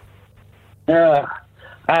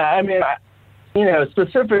 I mean,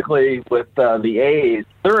 specifically with the A's,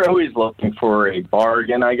 they're always looking for a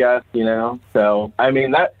bargain, I guess, So, I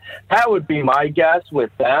mean, that would be my guess with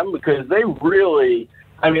them because they really,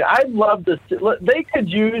 I'd love to see, they could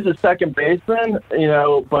use a second baseman,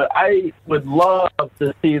 but I would love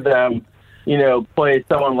to see them, play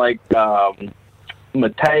someone like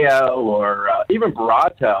Mateo or even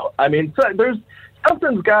Barato. I mean, so there's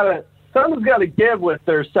something's got to give with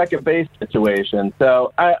their second base situation.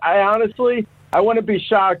 So I honestly, I wouldn't be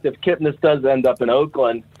shocked if Kipnis does end up in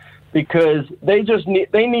Oakland because they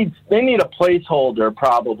need a placeholder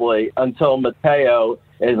probably until Mateo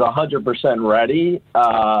is 100% ready.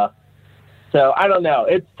 So I don't know.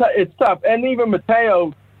 It's tough. And even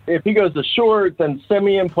Mateo, if he goes to short, then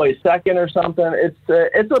Simeon plays second or something.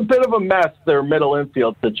 It's a bit of a mess, their middle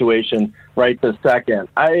infield situation right this second.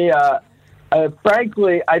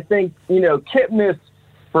 Frankly, I think, Kipnis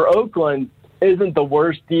for Oakland isn't the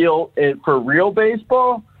worst deal for real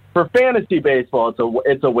baseball, for fantasy baseball,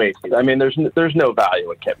 it's a waste. I mean, there's no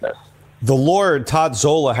value in Kipnis. The Lord, Todd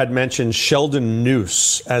Zola, had mentioned Sheldon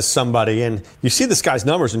Noose as somebody, and you see this guy's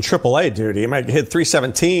numbers in AAA, dude. He might hit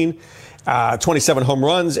 317, 27 home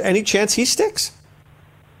runs. Any chance he sticks?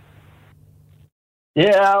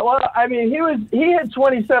 Yeah, well, I mean, he had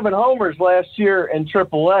 27 homers last year in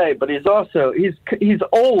AAA, but he's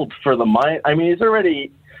old for the mind. I mean, he's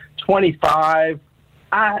already 25.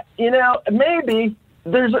 Maybe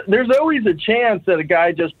there's always a chance that a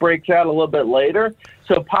guy just breaks out a little bit later.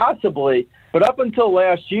 So possibly, but up until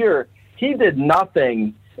last year, he did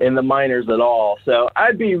nothing in the minors at all. So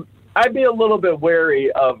I'd be a little bit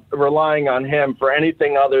wary of relying on him for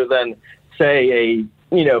anything other than, say, a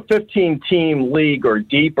 15-team league or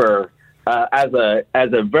deeper as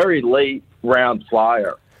a very late round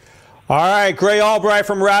flyer. All right, Gray Albright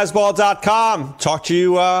from Razzball.com. Talk to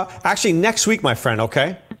you actually next week, my friend,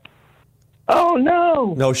 okay? Oh,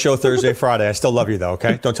 no. No show Thursday, Friday. I still love you, though,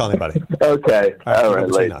 okay? Don't tell anybody. Okay. All right,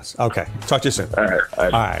 between us. Okay. Talk to you soon. All right. All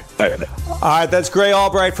right, that's Gray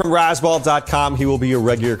Albright from Razzball.com. He will be a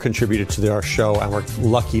regular contributor to our show, and we're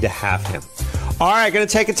lucky to have him. All right, going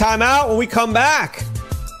to take a time out. When we come back,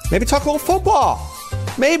 maybe talk a little football.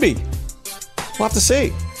 Maybe. We'll have to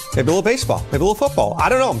see. Maybe a little baseball. Maybe a little football. I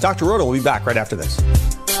don't know. Dr. Roto will be back right after this.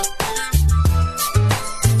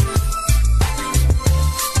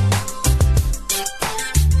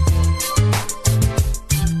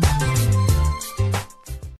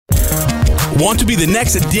 Want to be the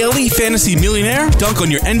next daily fantasy millionaire? Dunk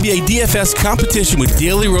on your NBA DFS competition with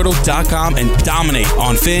DailyRoto.com and dominate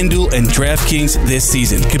on FanDuel and DraftKings this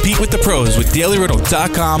season. Compete with the pros with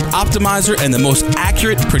DailyRoto.com, Optimizer, and the most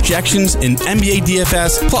accurate projections in NBA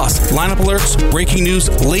DFS, plus lineup alerts, breaking news,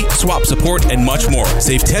 late swap support, and much more.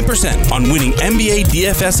 Save 10% on winning NBA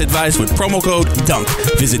DFS advice with promo code DUNK.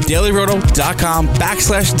 Visit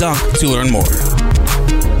DailyRoto.com/dunk to learn more.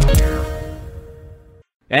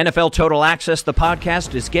 NFL Total Access, the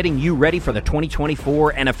podcast, is getting you ready for the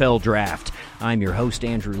 2024 NFL Draft. I'm your host,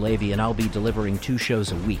 Andrew Levy, and I'll be delivering 2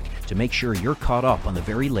 shows a week to make sure you're caught up on the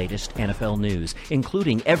very latest NFL news,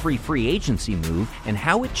 including every free agency move and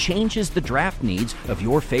how it changes the draft needs of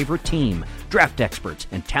your favorite team. Draft experts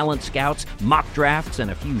and talent scouts, mock drafts,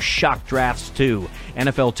 and a few shock drafts, too.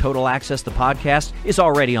 NFL Total Access, the podcast, is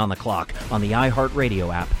already on the clock on the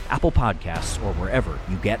iHeartRadio app, Apple Podcasts, or wherever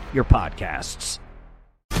you get your podcasts.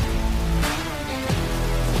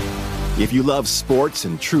 If you love sports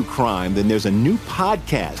and true crime, then there's a new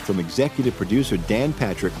podcast from executive producer Dan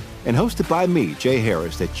Patrick and hosted by me, Jay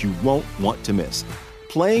Harris, that you won't want to miss.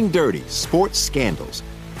 Playing Dirty: Sports Scandals.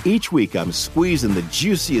 Each week, I'm squeezing the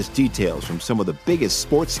juiciest details from some of the biggest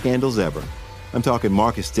sports scandals ever. I'm talking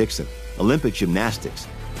Marcus Dixon, Olympic gymnastics,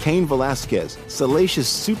 Cain Velasquez, salacious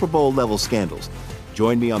Super Bowl-level scandals.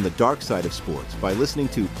 Join me on the dark side of sports by listening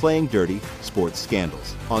to Playing Dirty: Sports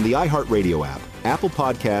Scandals on the iHeartRadio app, Apple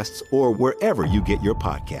Podcasts, or wherever you get your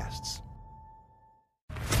podcasts.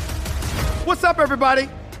 What's up, everybody?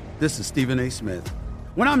 This is Stephen A. Smith.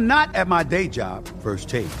 When I'm not at my day job, First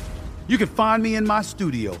Take, you can find me in my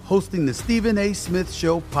studio hosting the Stephen A. Smith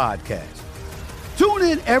Show podcast. Tune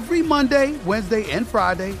in every Monday, Wednesday, and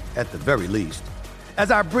Friday, at the very least, as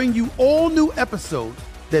I bring you all new episodes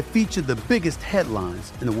that feature the biggest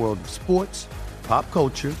headlines in the world of sports, pop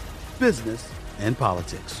culture, business, and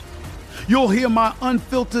politics. You'll hear my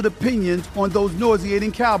unfiltered opinions on those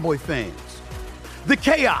nauseating Cowboy fans, the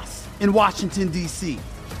chaos in Washington, D.C.,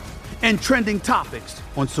 and trending topics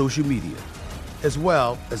on social media, as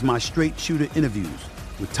well as my straight shooter interviews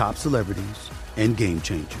with top celebrities and game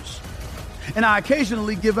changers. And I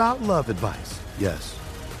occasionally give out love advice. Yes,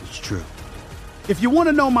 it's true. If you want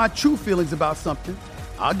to know my true feelings about something,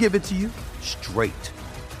 I'll give it to you straight.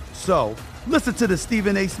 So, listen to the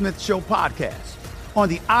Stephen A. Smith Show podcast on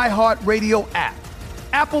the iHeartRadio app,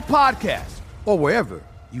 Apple Podcasts, or wherever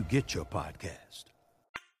you get your podcast.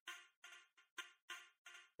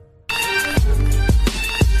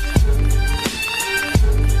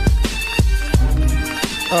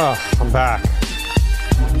 Oh, I'm back.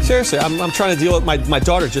 Seriously, I'm trying to deal with my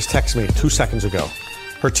daughter just texted me 2 seconds ago.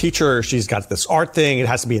 Her teacher, she's got this art thing. It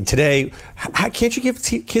has to be in today. Can't you give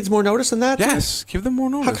kids more notice than that? Yes, give them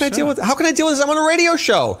more notice. How can I deal with this? I'm on a radio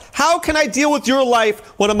show. How can I deal with your life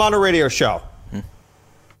when I'm on a radio show?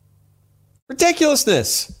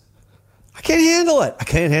 Ridiculousness. I can't handle it.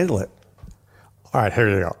 All right,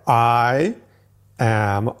 here we go. I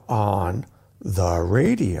am on the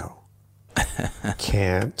radio.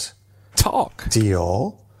 Can't talk.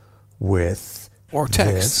 Deal with or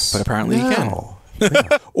text, this but apparently you can.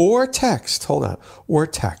 Or text. Hold on. Or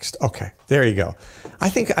text. Okay, there you go. I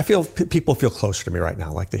feel people feel closer to me right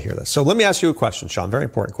now, like to hear this. So let me ask you a question, Sean. Very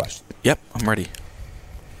important question. Yep, I'm ready.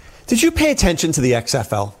 Did you pay attention to the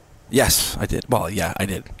XFL? Yes, I did. Well, yeah, I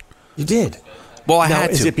did. You did? Well, I now, had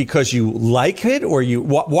to. Is it because you like it, or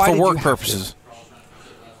why for work purposes?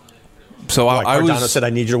 So I was. Cardano said, "I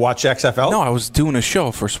need you to watch XFL." No, I was doing a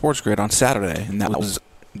show for Sports Grid on Saturday, and that was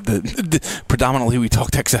predominantly we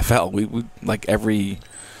talked XFL. We like every.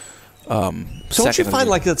 Don't you find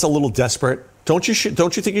like that's a little desperate? Don't you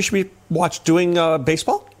think you should be doing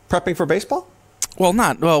baseball, prepping for baseball? Well,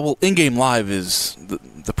 well. In-game live is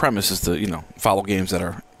the premise is to follow games that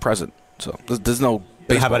are present. So there's no.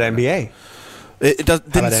 How about NBA? It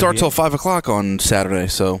didn't start till 5:00 on Saturday,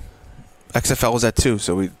 so XFL was at 2.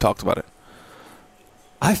 So we talked about it.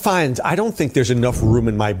 I don't think there's enough room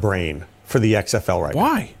in my brain for the XFL right now.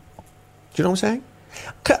 Why? Do you know what I'm saying?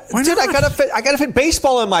 Dude, I gotta fit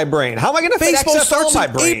baseball in my brain. How am I gonna fit XFL in my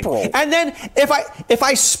brain? April. And then if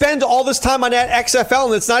I spend all this time on that XFL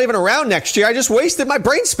and it's not even around next year, I just wasted my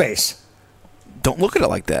brain space. Don't look at it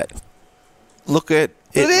like that. Look at it.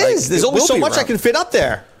 It is. There's only so much I can fit up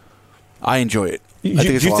there. I enjoy it. Do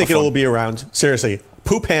you think it'll be around? Seriously,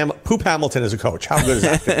 Poop Hamilton as a coach. How good is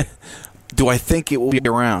that? Do I think it will be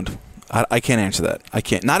around? I can't answer that. I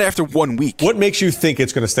can't. Not after 1 week. What makes you think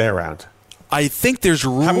it's going to stay around? I think there's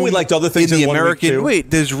room. Haven't we liked other things in the American?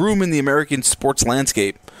 Wait, there's room in the American sports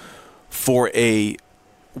landscape for a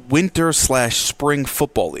winter/spring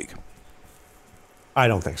football league. I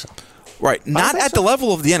don't think so. Right, not at the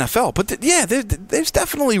level of the NFL, but there's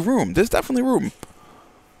definitely room. There's definitely room.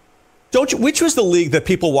 Which was the league that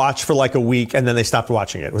people watched for like a week and then they stopped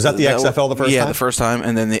watching it? Was that the XFL the first time? Yeah, the first time,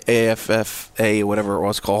 and then the AFFA, whatever it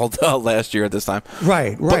was called, last year at this time.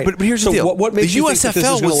 Right. But here's the deal. What makes you think that this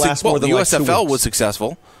is going to last more than the like 2 USFL weeks? was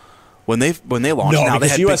successful when they launched. No, now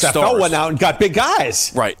because they had USFL big stars. went out and got big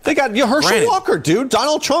guys. Right. They got Herschel Walker, dude.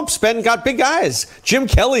 Donald Trump got big guys. Jim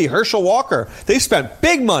Kelly, Herschel Walker. They spent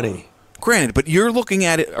big money. Granted, but you're looking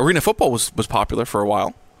at it. Arena football was popular for a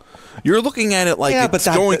while. You're looking at it like it's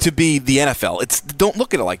going to be the NFL. Don't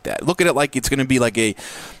look at it like that. Look at it like it's going to be like a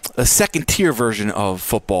second-tier version of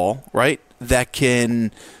football, right? That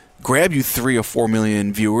can grab you 3 or 4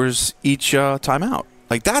 million viewers each time out.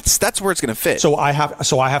 Like that's where it's going to fit. So I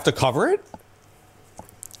have to cover it?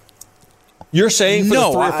 You're saying for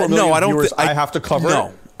the 3 or 4 million viewers, I have to cover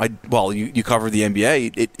it? No. You cover the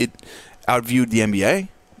NBA. It outviewed the NBA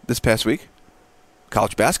this past week.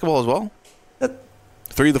 College basketball as well.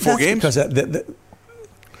 3 of the 4 games?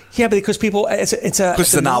 Because people, it's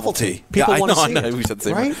a novelty. People want to see it. We said the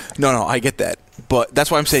same right? No, I get that. But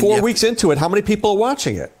that's why I'm saying 4 weeks into it, how many people are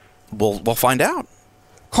watching it? We'll find out.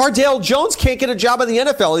 Cardale Jones can't get a job in the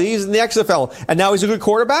NFL. He's in the XFL. And now he's a good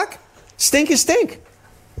quarterback? Stink is stink.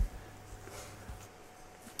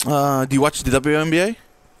 Do you watch the WNBA?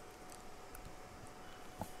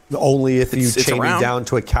 Only if you chain me down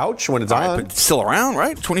to a couch when it's on. But it's still around,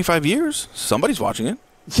 right? 25 years. Somebody's watching it.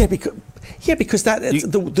 Yeah, because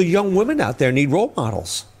the young women out there need role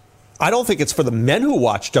models. I don't think it's for the men who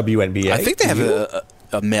watch WNBA. I think they have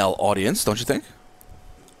a male audience, don't you think?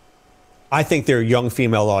 I think their young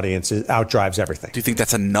female audience outdrives everything. Do you think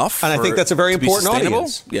that's enough? And I think that's a very important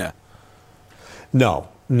audience. Yeah. No,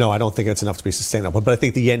 I don't think it's enough to be sustainable. But I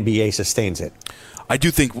think the NBA sustains it. I do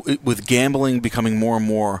think with gambling becoming more and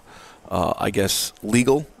more,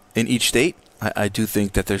 legal in each state, I do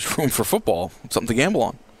think that there's room for football, something to gamble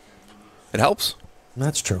on. It helps.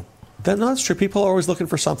 That's true. That's true. People are always looking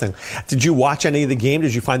for something. Did you watch any of the game?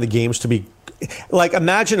 Did you find the games to be like?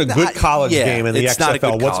 Imagine a good college game in the XFL. Not a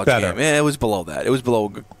good What's better? Game. It was below that. It was below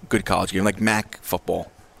a good college game, like MAC football.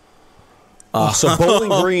 So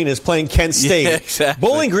Bowling Green is playing Kent State. Yeah, exactly.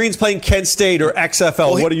 Bowling Green's playing Kent State or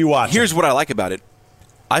XFL. What are you watching? Here's what I like about it.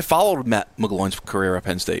 I followed Matt McGloin's career at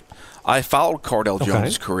Penn State. I followed Cardale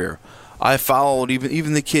Jones' career. I followed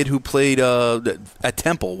even the kid who played at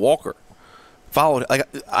Temple, Walker.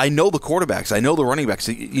 I know the quarterbacks. I know the running backs.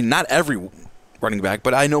 Not every running back,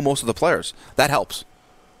 but I know most of the players. That helps.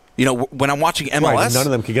 When I'm watching MLS, none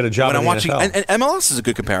of them can get a job in the NFL. And MLS is a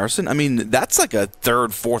good comparison. I mean, that's like a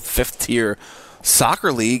 3rd, 4th, 5th tier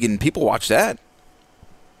soccer league, and people watch that.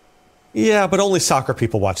 Yeah, but only soccer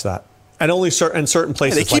people watch that. And only certain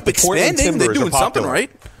places. They keep expanding. They're doing something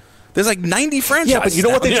right. There's like 90 franchises. Yeah, but you know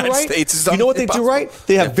what they do right? You know what they do right?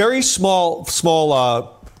 They have very small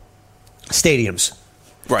stadiums.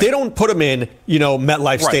 Right. They don't put them in,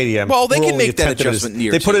 MetLife Stadium. Well, they can make that adjustment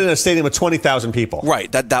near. They put it in a stadium with 20,000 people. Right.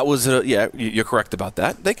 That was you're correct about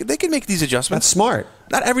that. They can make these adjustments. That's smart.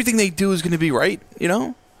 Not everything they do is going to be right.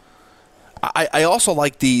 I also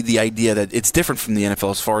like the idea that it's different from the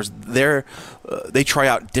NFL as far as they try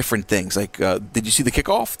out different things. Like, did you see the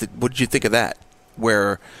kickoff? What did you think of that?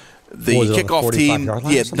 Where the kickoff team,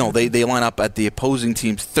 they line up at the opposing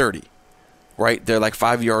team's 30, right? They're like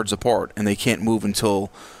 5 yards apart, and they can't move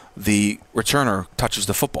until the returner touches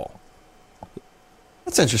the football.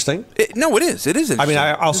 That's interesting. It is. It is interesting. I mean,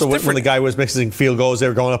 I also, when the guy was mixing field goals, they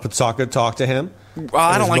were going up and talk to him.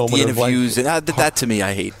 I don't like the interviews, and that to me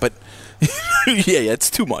I hate. But yeah, it's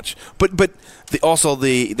too much. But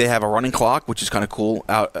they have a running clock, which is kind of cool.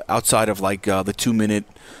 Outside of like the 2 minute,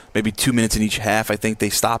 maybe 2 minutes in each half, I think they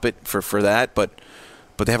stop it for that. But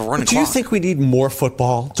they have a running clock. Do you think we need more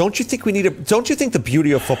football? Don't you think Don't you think the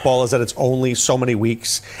beauty of football is that it's only so many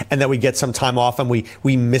weeks, and that we get some time off and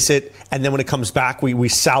we miss it, and then when it comes back, we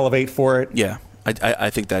salivate for it? Yeah,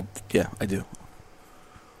 I think that. Yeah, I do.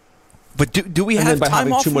 But do we have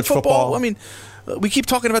time off too much football? football? I mean, we keep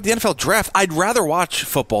talking about the NFL draft. I'd rather watch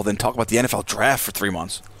football than talk about the NFL draft for 3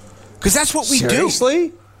 months, because that's what we do.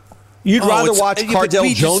 Seriously? You'd rather watch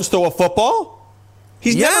Cardale Jones throw a football?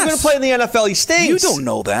 He's never going to play in the NFL. He stinks. You don't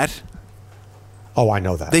know that. Oh, I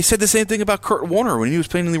know that. They said the same thing about Kurt Warner when he was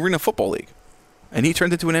playing in the Arena Football League, and he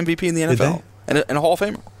turned into an MVP in the NFL and a Hall of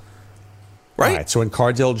Famer. Right? All right. So when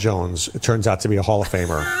Cardale Jones turns out to be a Hall of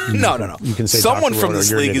Famer, no. You can say someone Dr. from Roto, this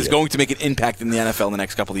you're an league is idiot. going to make an impact in the NFL in the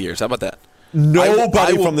next couple of years. How about that?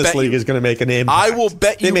 Nobody from this league is going to make an impact. I will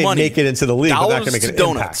bet you money. They may make it into the league, but not going to make an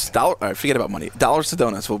impact. All right, forget about money. Dollars to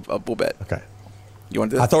donuts. We'll bet. Okay. You want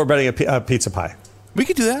to do that? I thought we were betting a pizza pie. We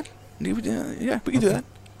could do that. Yeah, we could do that.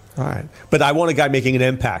 All right. But I want a guy making an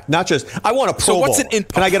impact. Not just, I want a pro bowler. So what's an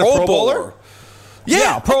impact? Can I get a pro bowler?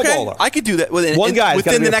 Yeah, pro bowler. I could do that within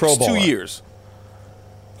the next 2 years.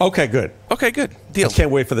 Okay, good. Okay, good. Deal. I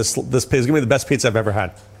can't wait for this pizza. It's going to be the best pizza I've ever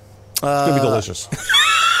had. It's going to be delicious.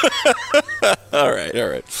 All right.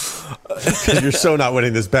 You're so not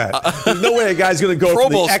winning this bet. There's no way a guy's going to go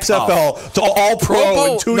from the XFL to all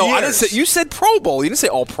pro in 2 years. No, I didn't say. You said Pro Bowl. You didn't say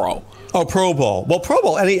all pro. Oh, Pro Bowl. Well, Pro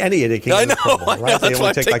Bowl, any idiot can get a Pro Bowl, right? I know. That's why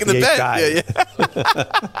I'm taking the bet.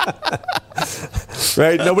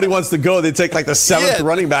 Right? Nobody wants to go. They take like the seventh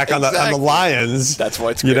running back on the Lions. That's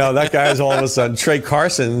why it's great. That guy's all of a sudden Trey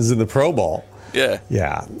Carson's in the Pro Bowl. Yeah.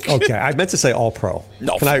 Yeah. Okay. I meant to say all pro.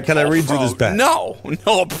 No. Can I redo this bet? No,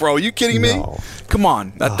 pro. You kidding me? Come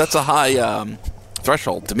on. That's a high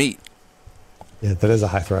threshold to meet. Yeah, that is a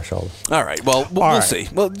high threshold. All right. Well, we'll see.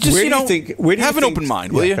 Well, just have an open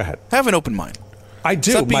mind, will you? Go ahead. Have an open mind. I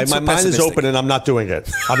do. My mind is open, and I'm not doing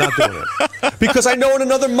it. I'm not doing it because I know in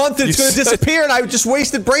another month it's going to disappear, and I just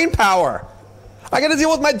wasted brain power. I got to deal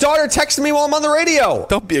with my daughter texting me while I'm on the radio.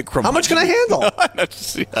 Don't be a criminal. How much can I handle?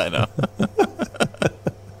 I know.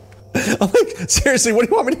 I'm like, seriously, what do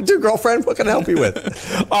you want me to do, girlfriend? What can I help you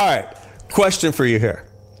with? All right. Question for you here.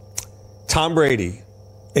 Tom Brady,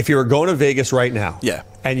 if you were going to Vegas right now,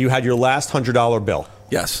 and you had your last $100 bill,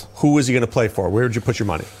 yes, who was he going to play for? Where would you put your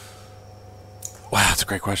money? Wow, that's a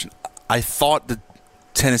great question. I thought the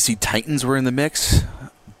Tennessee Titans were in the mix,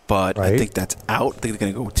 but I think that's out. I think they're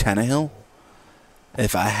going to go with Tannehill.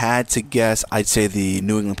 If I had to guess, I'd say the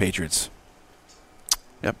New England Patriots.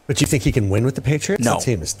 Yep. But you think he can win with the Patriots? No. That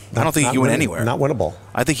team is I don't think he can win anywhere. Not winnable.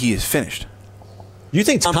 I think he is finished. You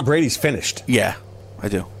think Tom Brady's finished? Yeah, I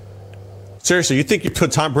do. Seriously, you think you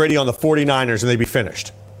put Tom Brady on the 49ers and they'd be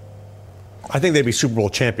finished? I think they'd be Super Bowl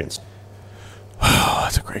champions. Oh,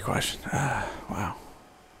 that's a great question. Wow.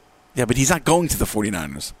 Yeah, but he's not going to the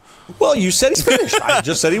 49ers. Well, you said he's finished. I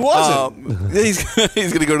just said he wasn't. He's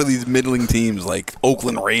going to go to these middling teams like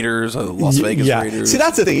Oakland Raiders or the Las Vegas Raiders. See,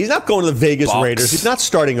 that's the thing. He's not going to the Vegas Bucks. Raiders. He's not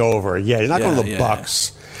starting over. Yeah, he's not going to the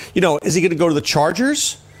Bucks. Is he going to go to the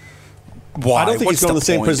Chargers? Why? I don't think he's going to the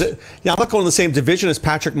same position. Yeah, I'm not going to the same division as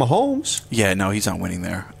Patrick Mahomes. Yeah, no, he's not winning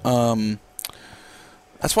there.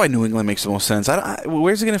 That's why New England makes the most sense.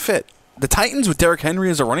 Where's he going to fit? The Titans with Derrick Henry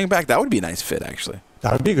as a running back, that would be a nice fit, actually.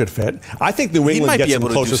 That would be a good fit. I think New England gets him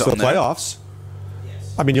closest to the playoffs.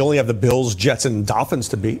 I mean, you only have the Bills, Jets, and Dolphins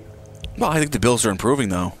to beat. Well, I think the Bills are improving,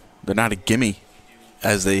 though. They're not a gimme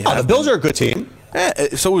as they have. The Bills are a good team.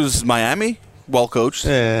 So is Miami. Well coached.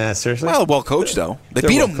 Seriously? Well coached, though. They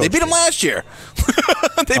beat them. They beat them last year.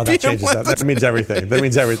 That means everything. That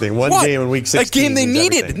means everything. One game in Week 16. That game they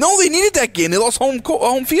needed. Everything. No, they needed that game. They lost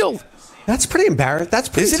home field. That's pretty embarrassing. That's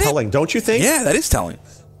pretty telling, don't you think? Yeah, that is telling.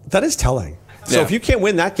 That is telling. So if you can't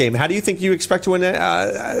win that game, how do you think you expect to win it?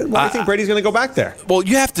 Why do you think Brady's going to go back there? Well,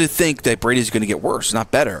 you have to think that Brady's going to get worse,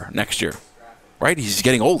 not better, next year. Right? He's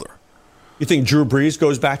getting older. You think Drew Brees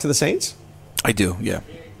goes back to the Saints? I do, yeah.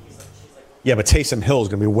 Yeah, but Taysom Hill is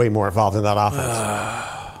going to be way more involved in that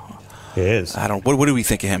offense. He is. I don't. What do we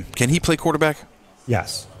think of him? Can he play quarterback?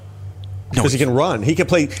 Yes. Because he can run. He can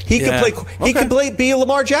play. He can be a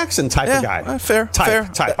Lamar Jackson type of guy. Fair.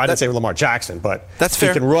 I didn't say Lamar Jackson, but that's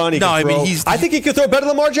fair. He can run. He can throw. I think he could throw better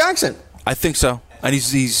than Lamar Jackson. I think so. And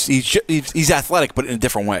he's athletic, but in a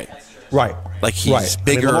different way. Right. Like he's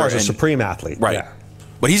bigger. Lamar's a supreme athlete. Right. Yeah.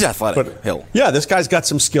 But he's athletic. Hill. Yeah, this guy's got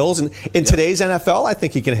some skills, and in today's NFL, I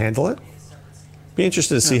think he can handle it. Be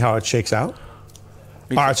interested to see how it shakes out.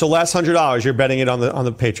 All right, so last $100, you're betting it on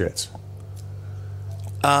the Patriots.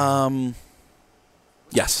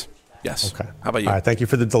 Yes. Okay. How about you? All right, thank you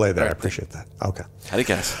for the delay there. I appreciate that. Okay. How'd you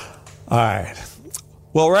guess? All right.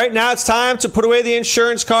 Well, right now it's time to put away the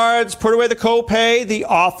insurance cards, put away the copay. The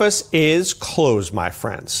office is closed, my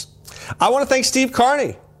friends. I want to thank Steve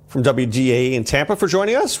Carney from WGA in Tampa for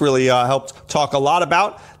joining us. Really helped talk a lot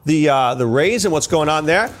about the Rays and what's going on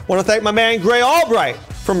there. I want to thank my man Gray Albright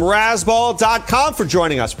from Razzball.com for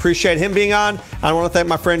joining us. Appreciate him being on. I want to thank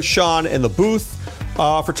my friend Sean in the booth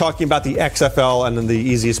for talking about the XFL and the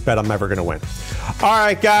easiest bet I'm ever going to win. All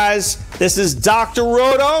right, guys, this is Dr.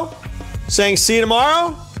 Roto saying see you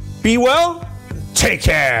tomorrow. Be well. Take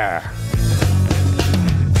care.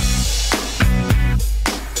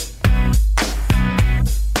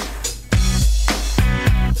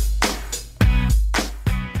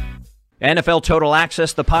 NFL Total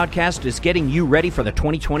Access, the podcast, is getting you ready for the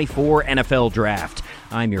 2024 NFL Draft.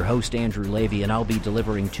 I'm your host, Andrew Levy, and I'll be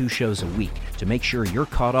delivering 2 shows a week to make sure you're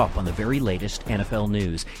caught up on the very latest NFL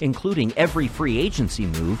news, including every free agency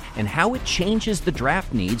move and how it changes the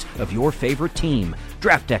draft needs of your favorite team.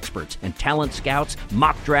 Draft experts and talent scouts,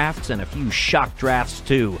 mock drafts, and a few shock drafts,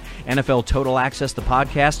 too. NFL Total Access, the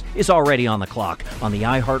podcast, is already on the clock on the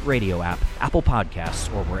iHeartRadio app, Apple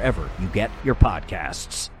Podcasts, or wherever you get your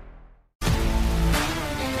podcasts.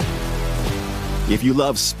 If you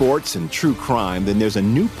love sports and true crime, then there's a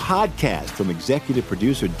new podcast from executive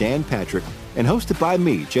producer Dan Patrick and hosted by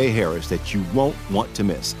me, Jay Harris, that you won't want to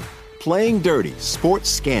miss. Playing Dirty: Sports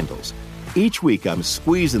Scandals. Each week, I'm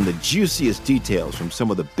squeezing the juiciest details from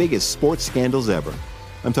some of the biggest sports scandals ever.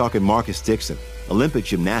 I'm talking Marcus Dixon, Olympic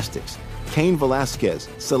gymnastics, Cain Velasquez,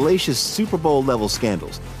 salacious Super Bowl-level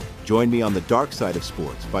scandals. Join me on the dark side of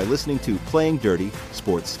sports by listening to Playing Dirty: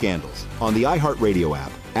 Sports Scandals on the iHeartRadio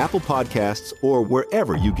app, Apple Podcasts, or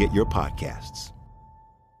wherever you get your podcasts.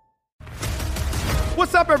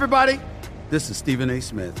 What's up, everybody? This is Stephen A.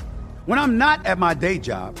 Smith. When I'm not at my day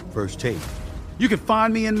job, First Take, you can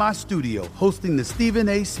find me in my studio hosting the Stephen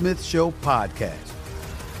A. Smith Show podcast.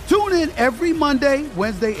 Tune in every Monday,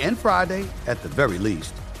 Wednesday, and Friday, at the very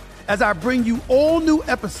least, as I bring you all new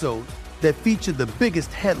episodes that feature the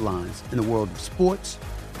biggest headlines in the world of sports,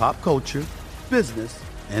 pop culture, business,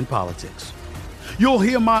 and politics. You'll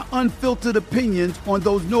hear my unfiltered opinions on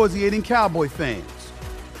those nauseating Cowboy fans,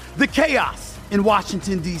 the chaos in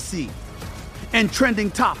Washington, D.C., and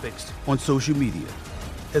trending topics on social media,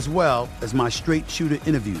 as well as my straight shooter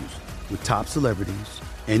interviews with top celebrities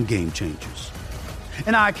and game changers.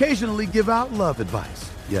 And I occasionally give out love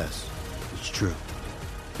advice. Yes, it's true.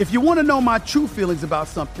 If you want to know my true feelings about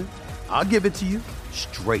something, I'll give it to you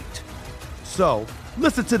straight. So,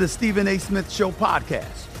 listen to the Stephen A. Smith Show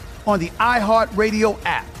podcast on the iHeartRadio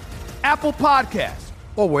app, Apple Podcasts,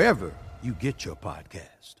 or wherever you get your podcast.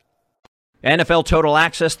 NFL Total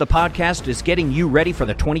Access, the podcast, is getting you ready for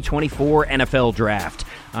the 2024 NFL Draft.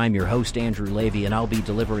 I'm your host, Andrew Levy, and I'll be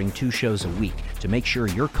delivering 2 shows a week to make sure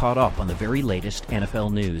you're caught up on the very latest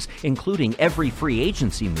NFL news, including every free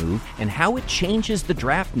agency move and how it changes the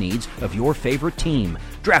draft needs of your favorite team.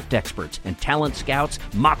 Draft experts and talent scouts,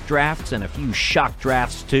 mock drafts, and a few shock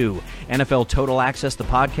drafts, too. NFL Total Access, the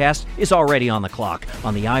podcast, is already on the clock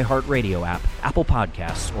on the iHeartRadio app, Apple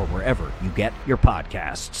Podcasts, or wherever you get your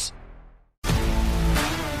podcasts.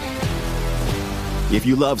 If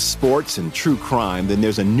you love sports and true crime, then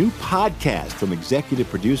there's a new podcast from executive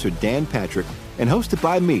producer Dan Patrick and hosted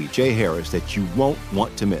by me, Jay Harris, that you won't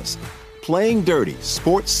want to miss. Playing Dirty: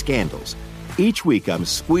 Sports Scandals. Each week, I'm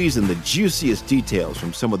squeezing the juiciest details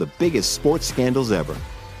from some of the biggest sports scandals ever.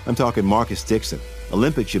 I'm talking Marcus Dixon,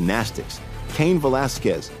 Olympic gymnastics, Cain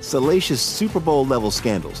Velasquez, salacious Super Bowl-level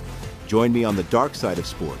scandals. Join me on the dark side of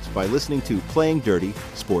sports by listening to Playing Dirty: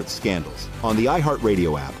 Sports Scandals on the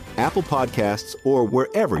iHeartRadio app, Apple Podcasts, or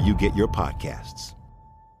wherever you get your podcasts.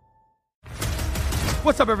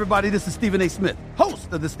 What's up, everybody? This is Stephen A. Smith,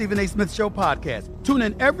 host of the Stephen A. Smith Show podcast. Tune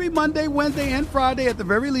in every Monday, Wednesday, and Friday at the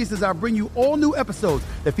very least as I bring you all new episodes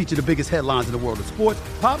that feature the biggest headlines in the world of sports,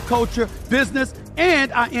 pop culture, business,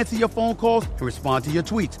 and I answer your phone calls and respond to your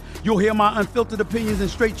tweets. You'll hear my unfiltered opinions and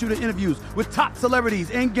straight shooter interviews with top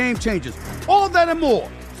celebrities and game changers. All that and more.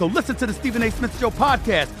 So listen to the Stephen A. Smith Show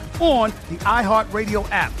podcast on the iHeartRadio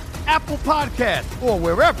app, Apple Podcasts, or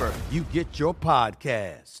wherever you get your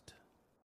podcast.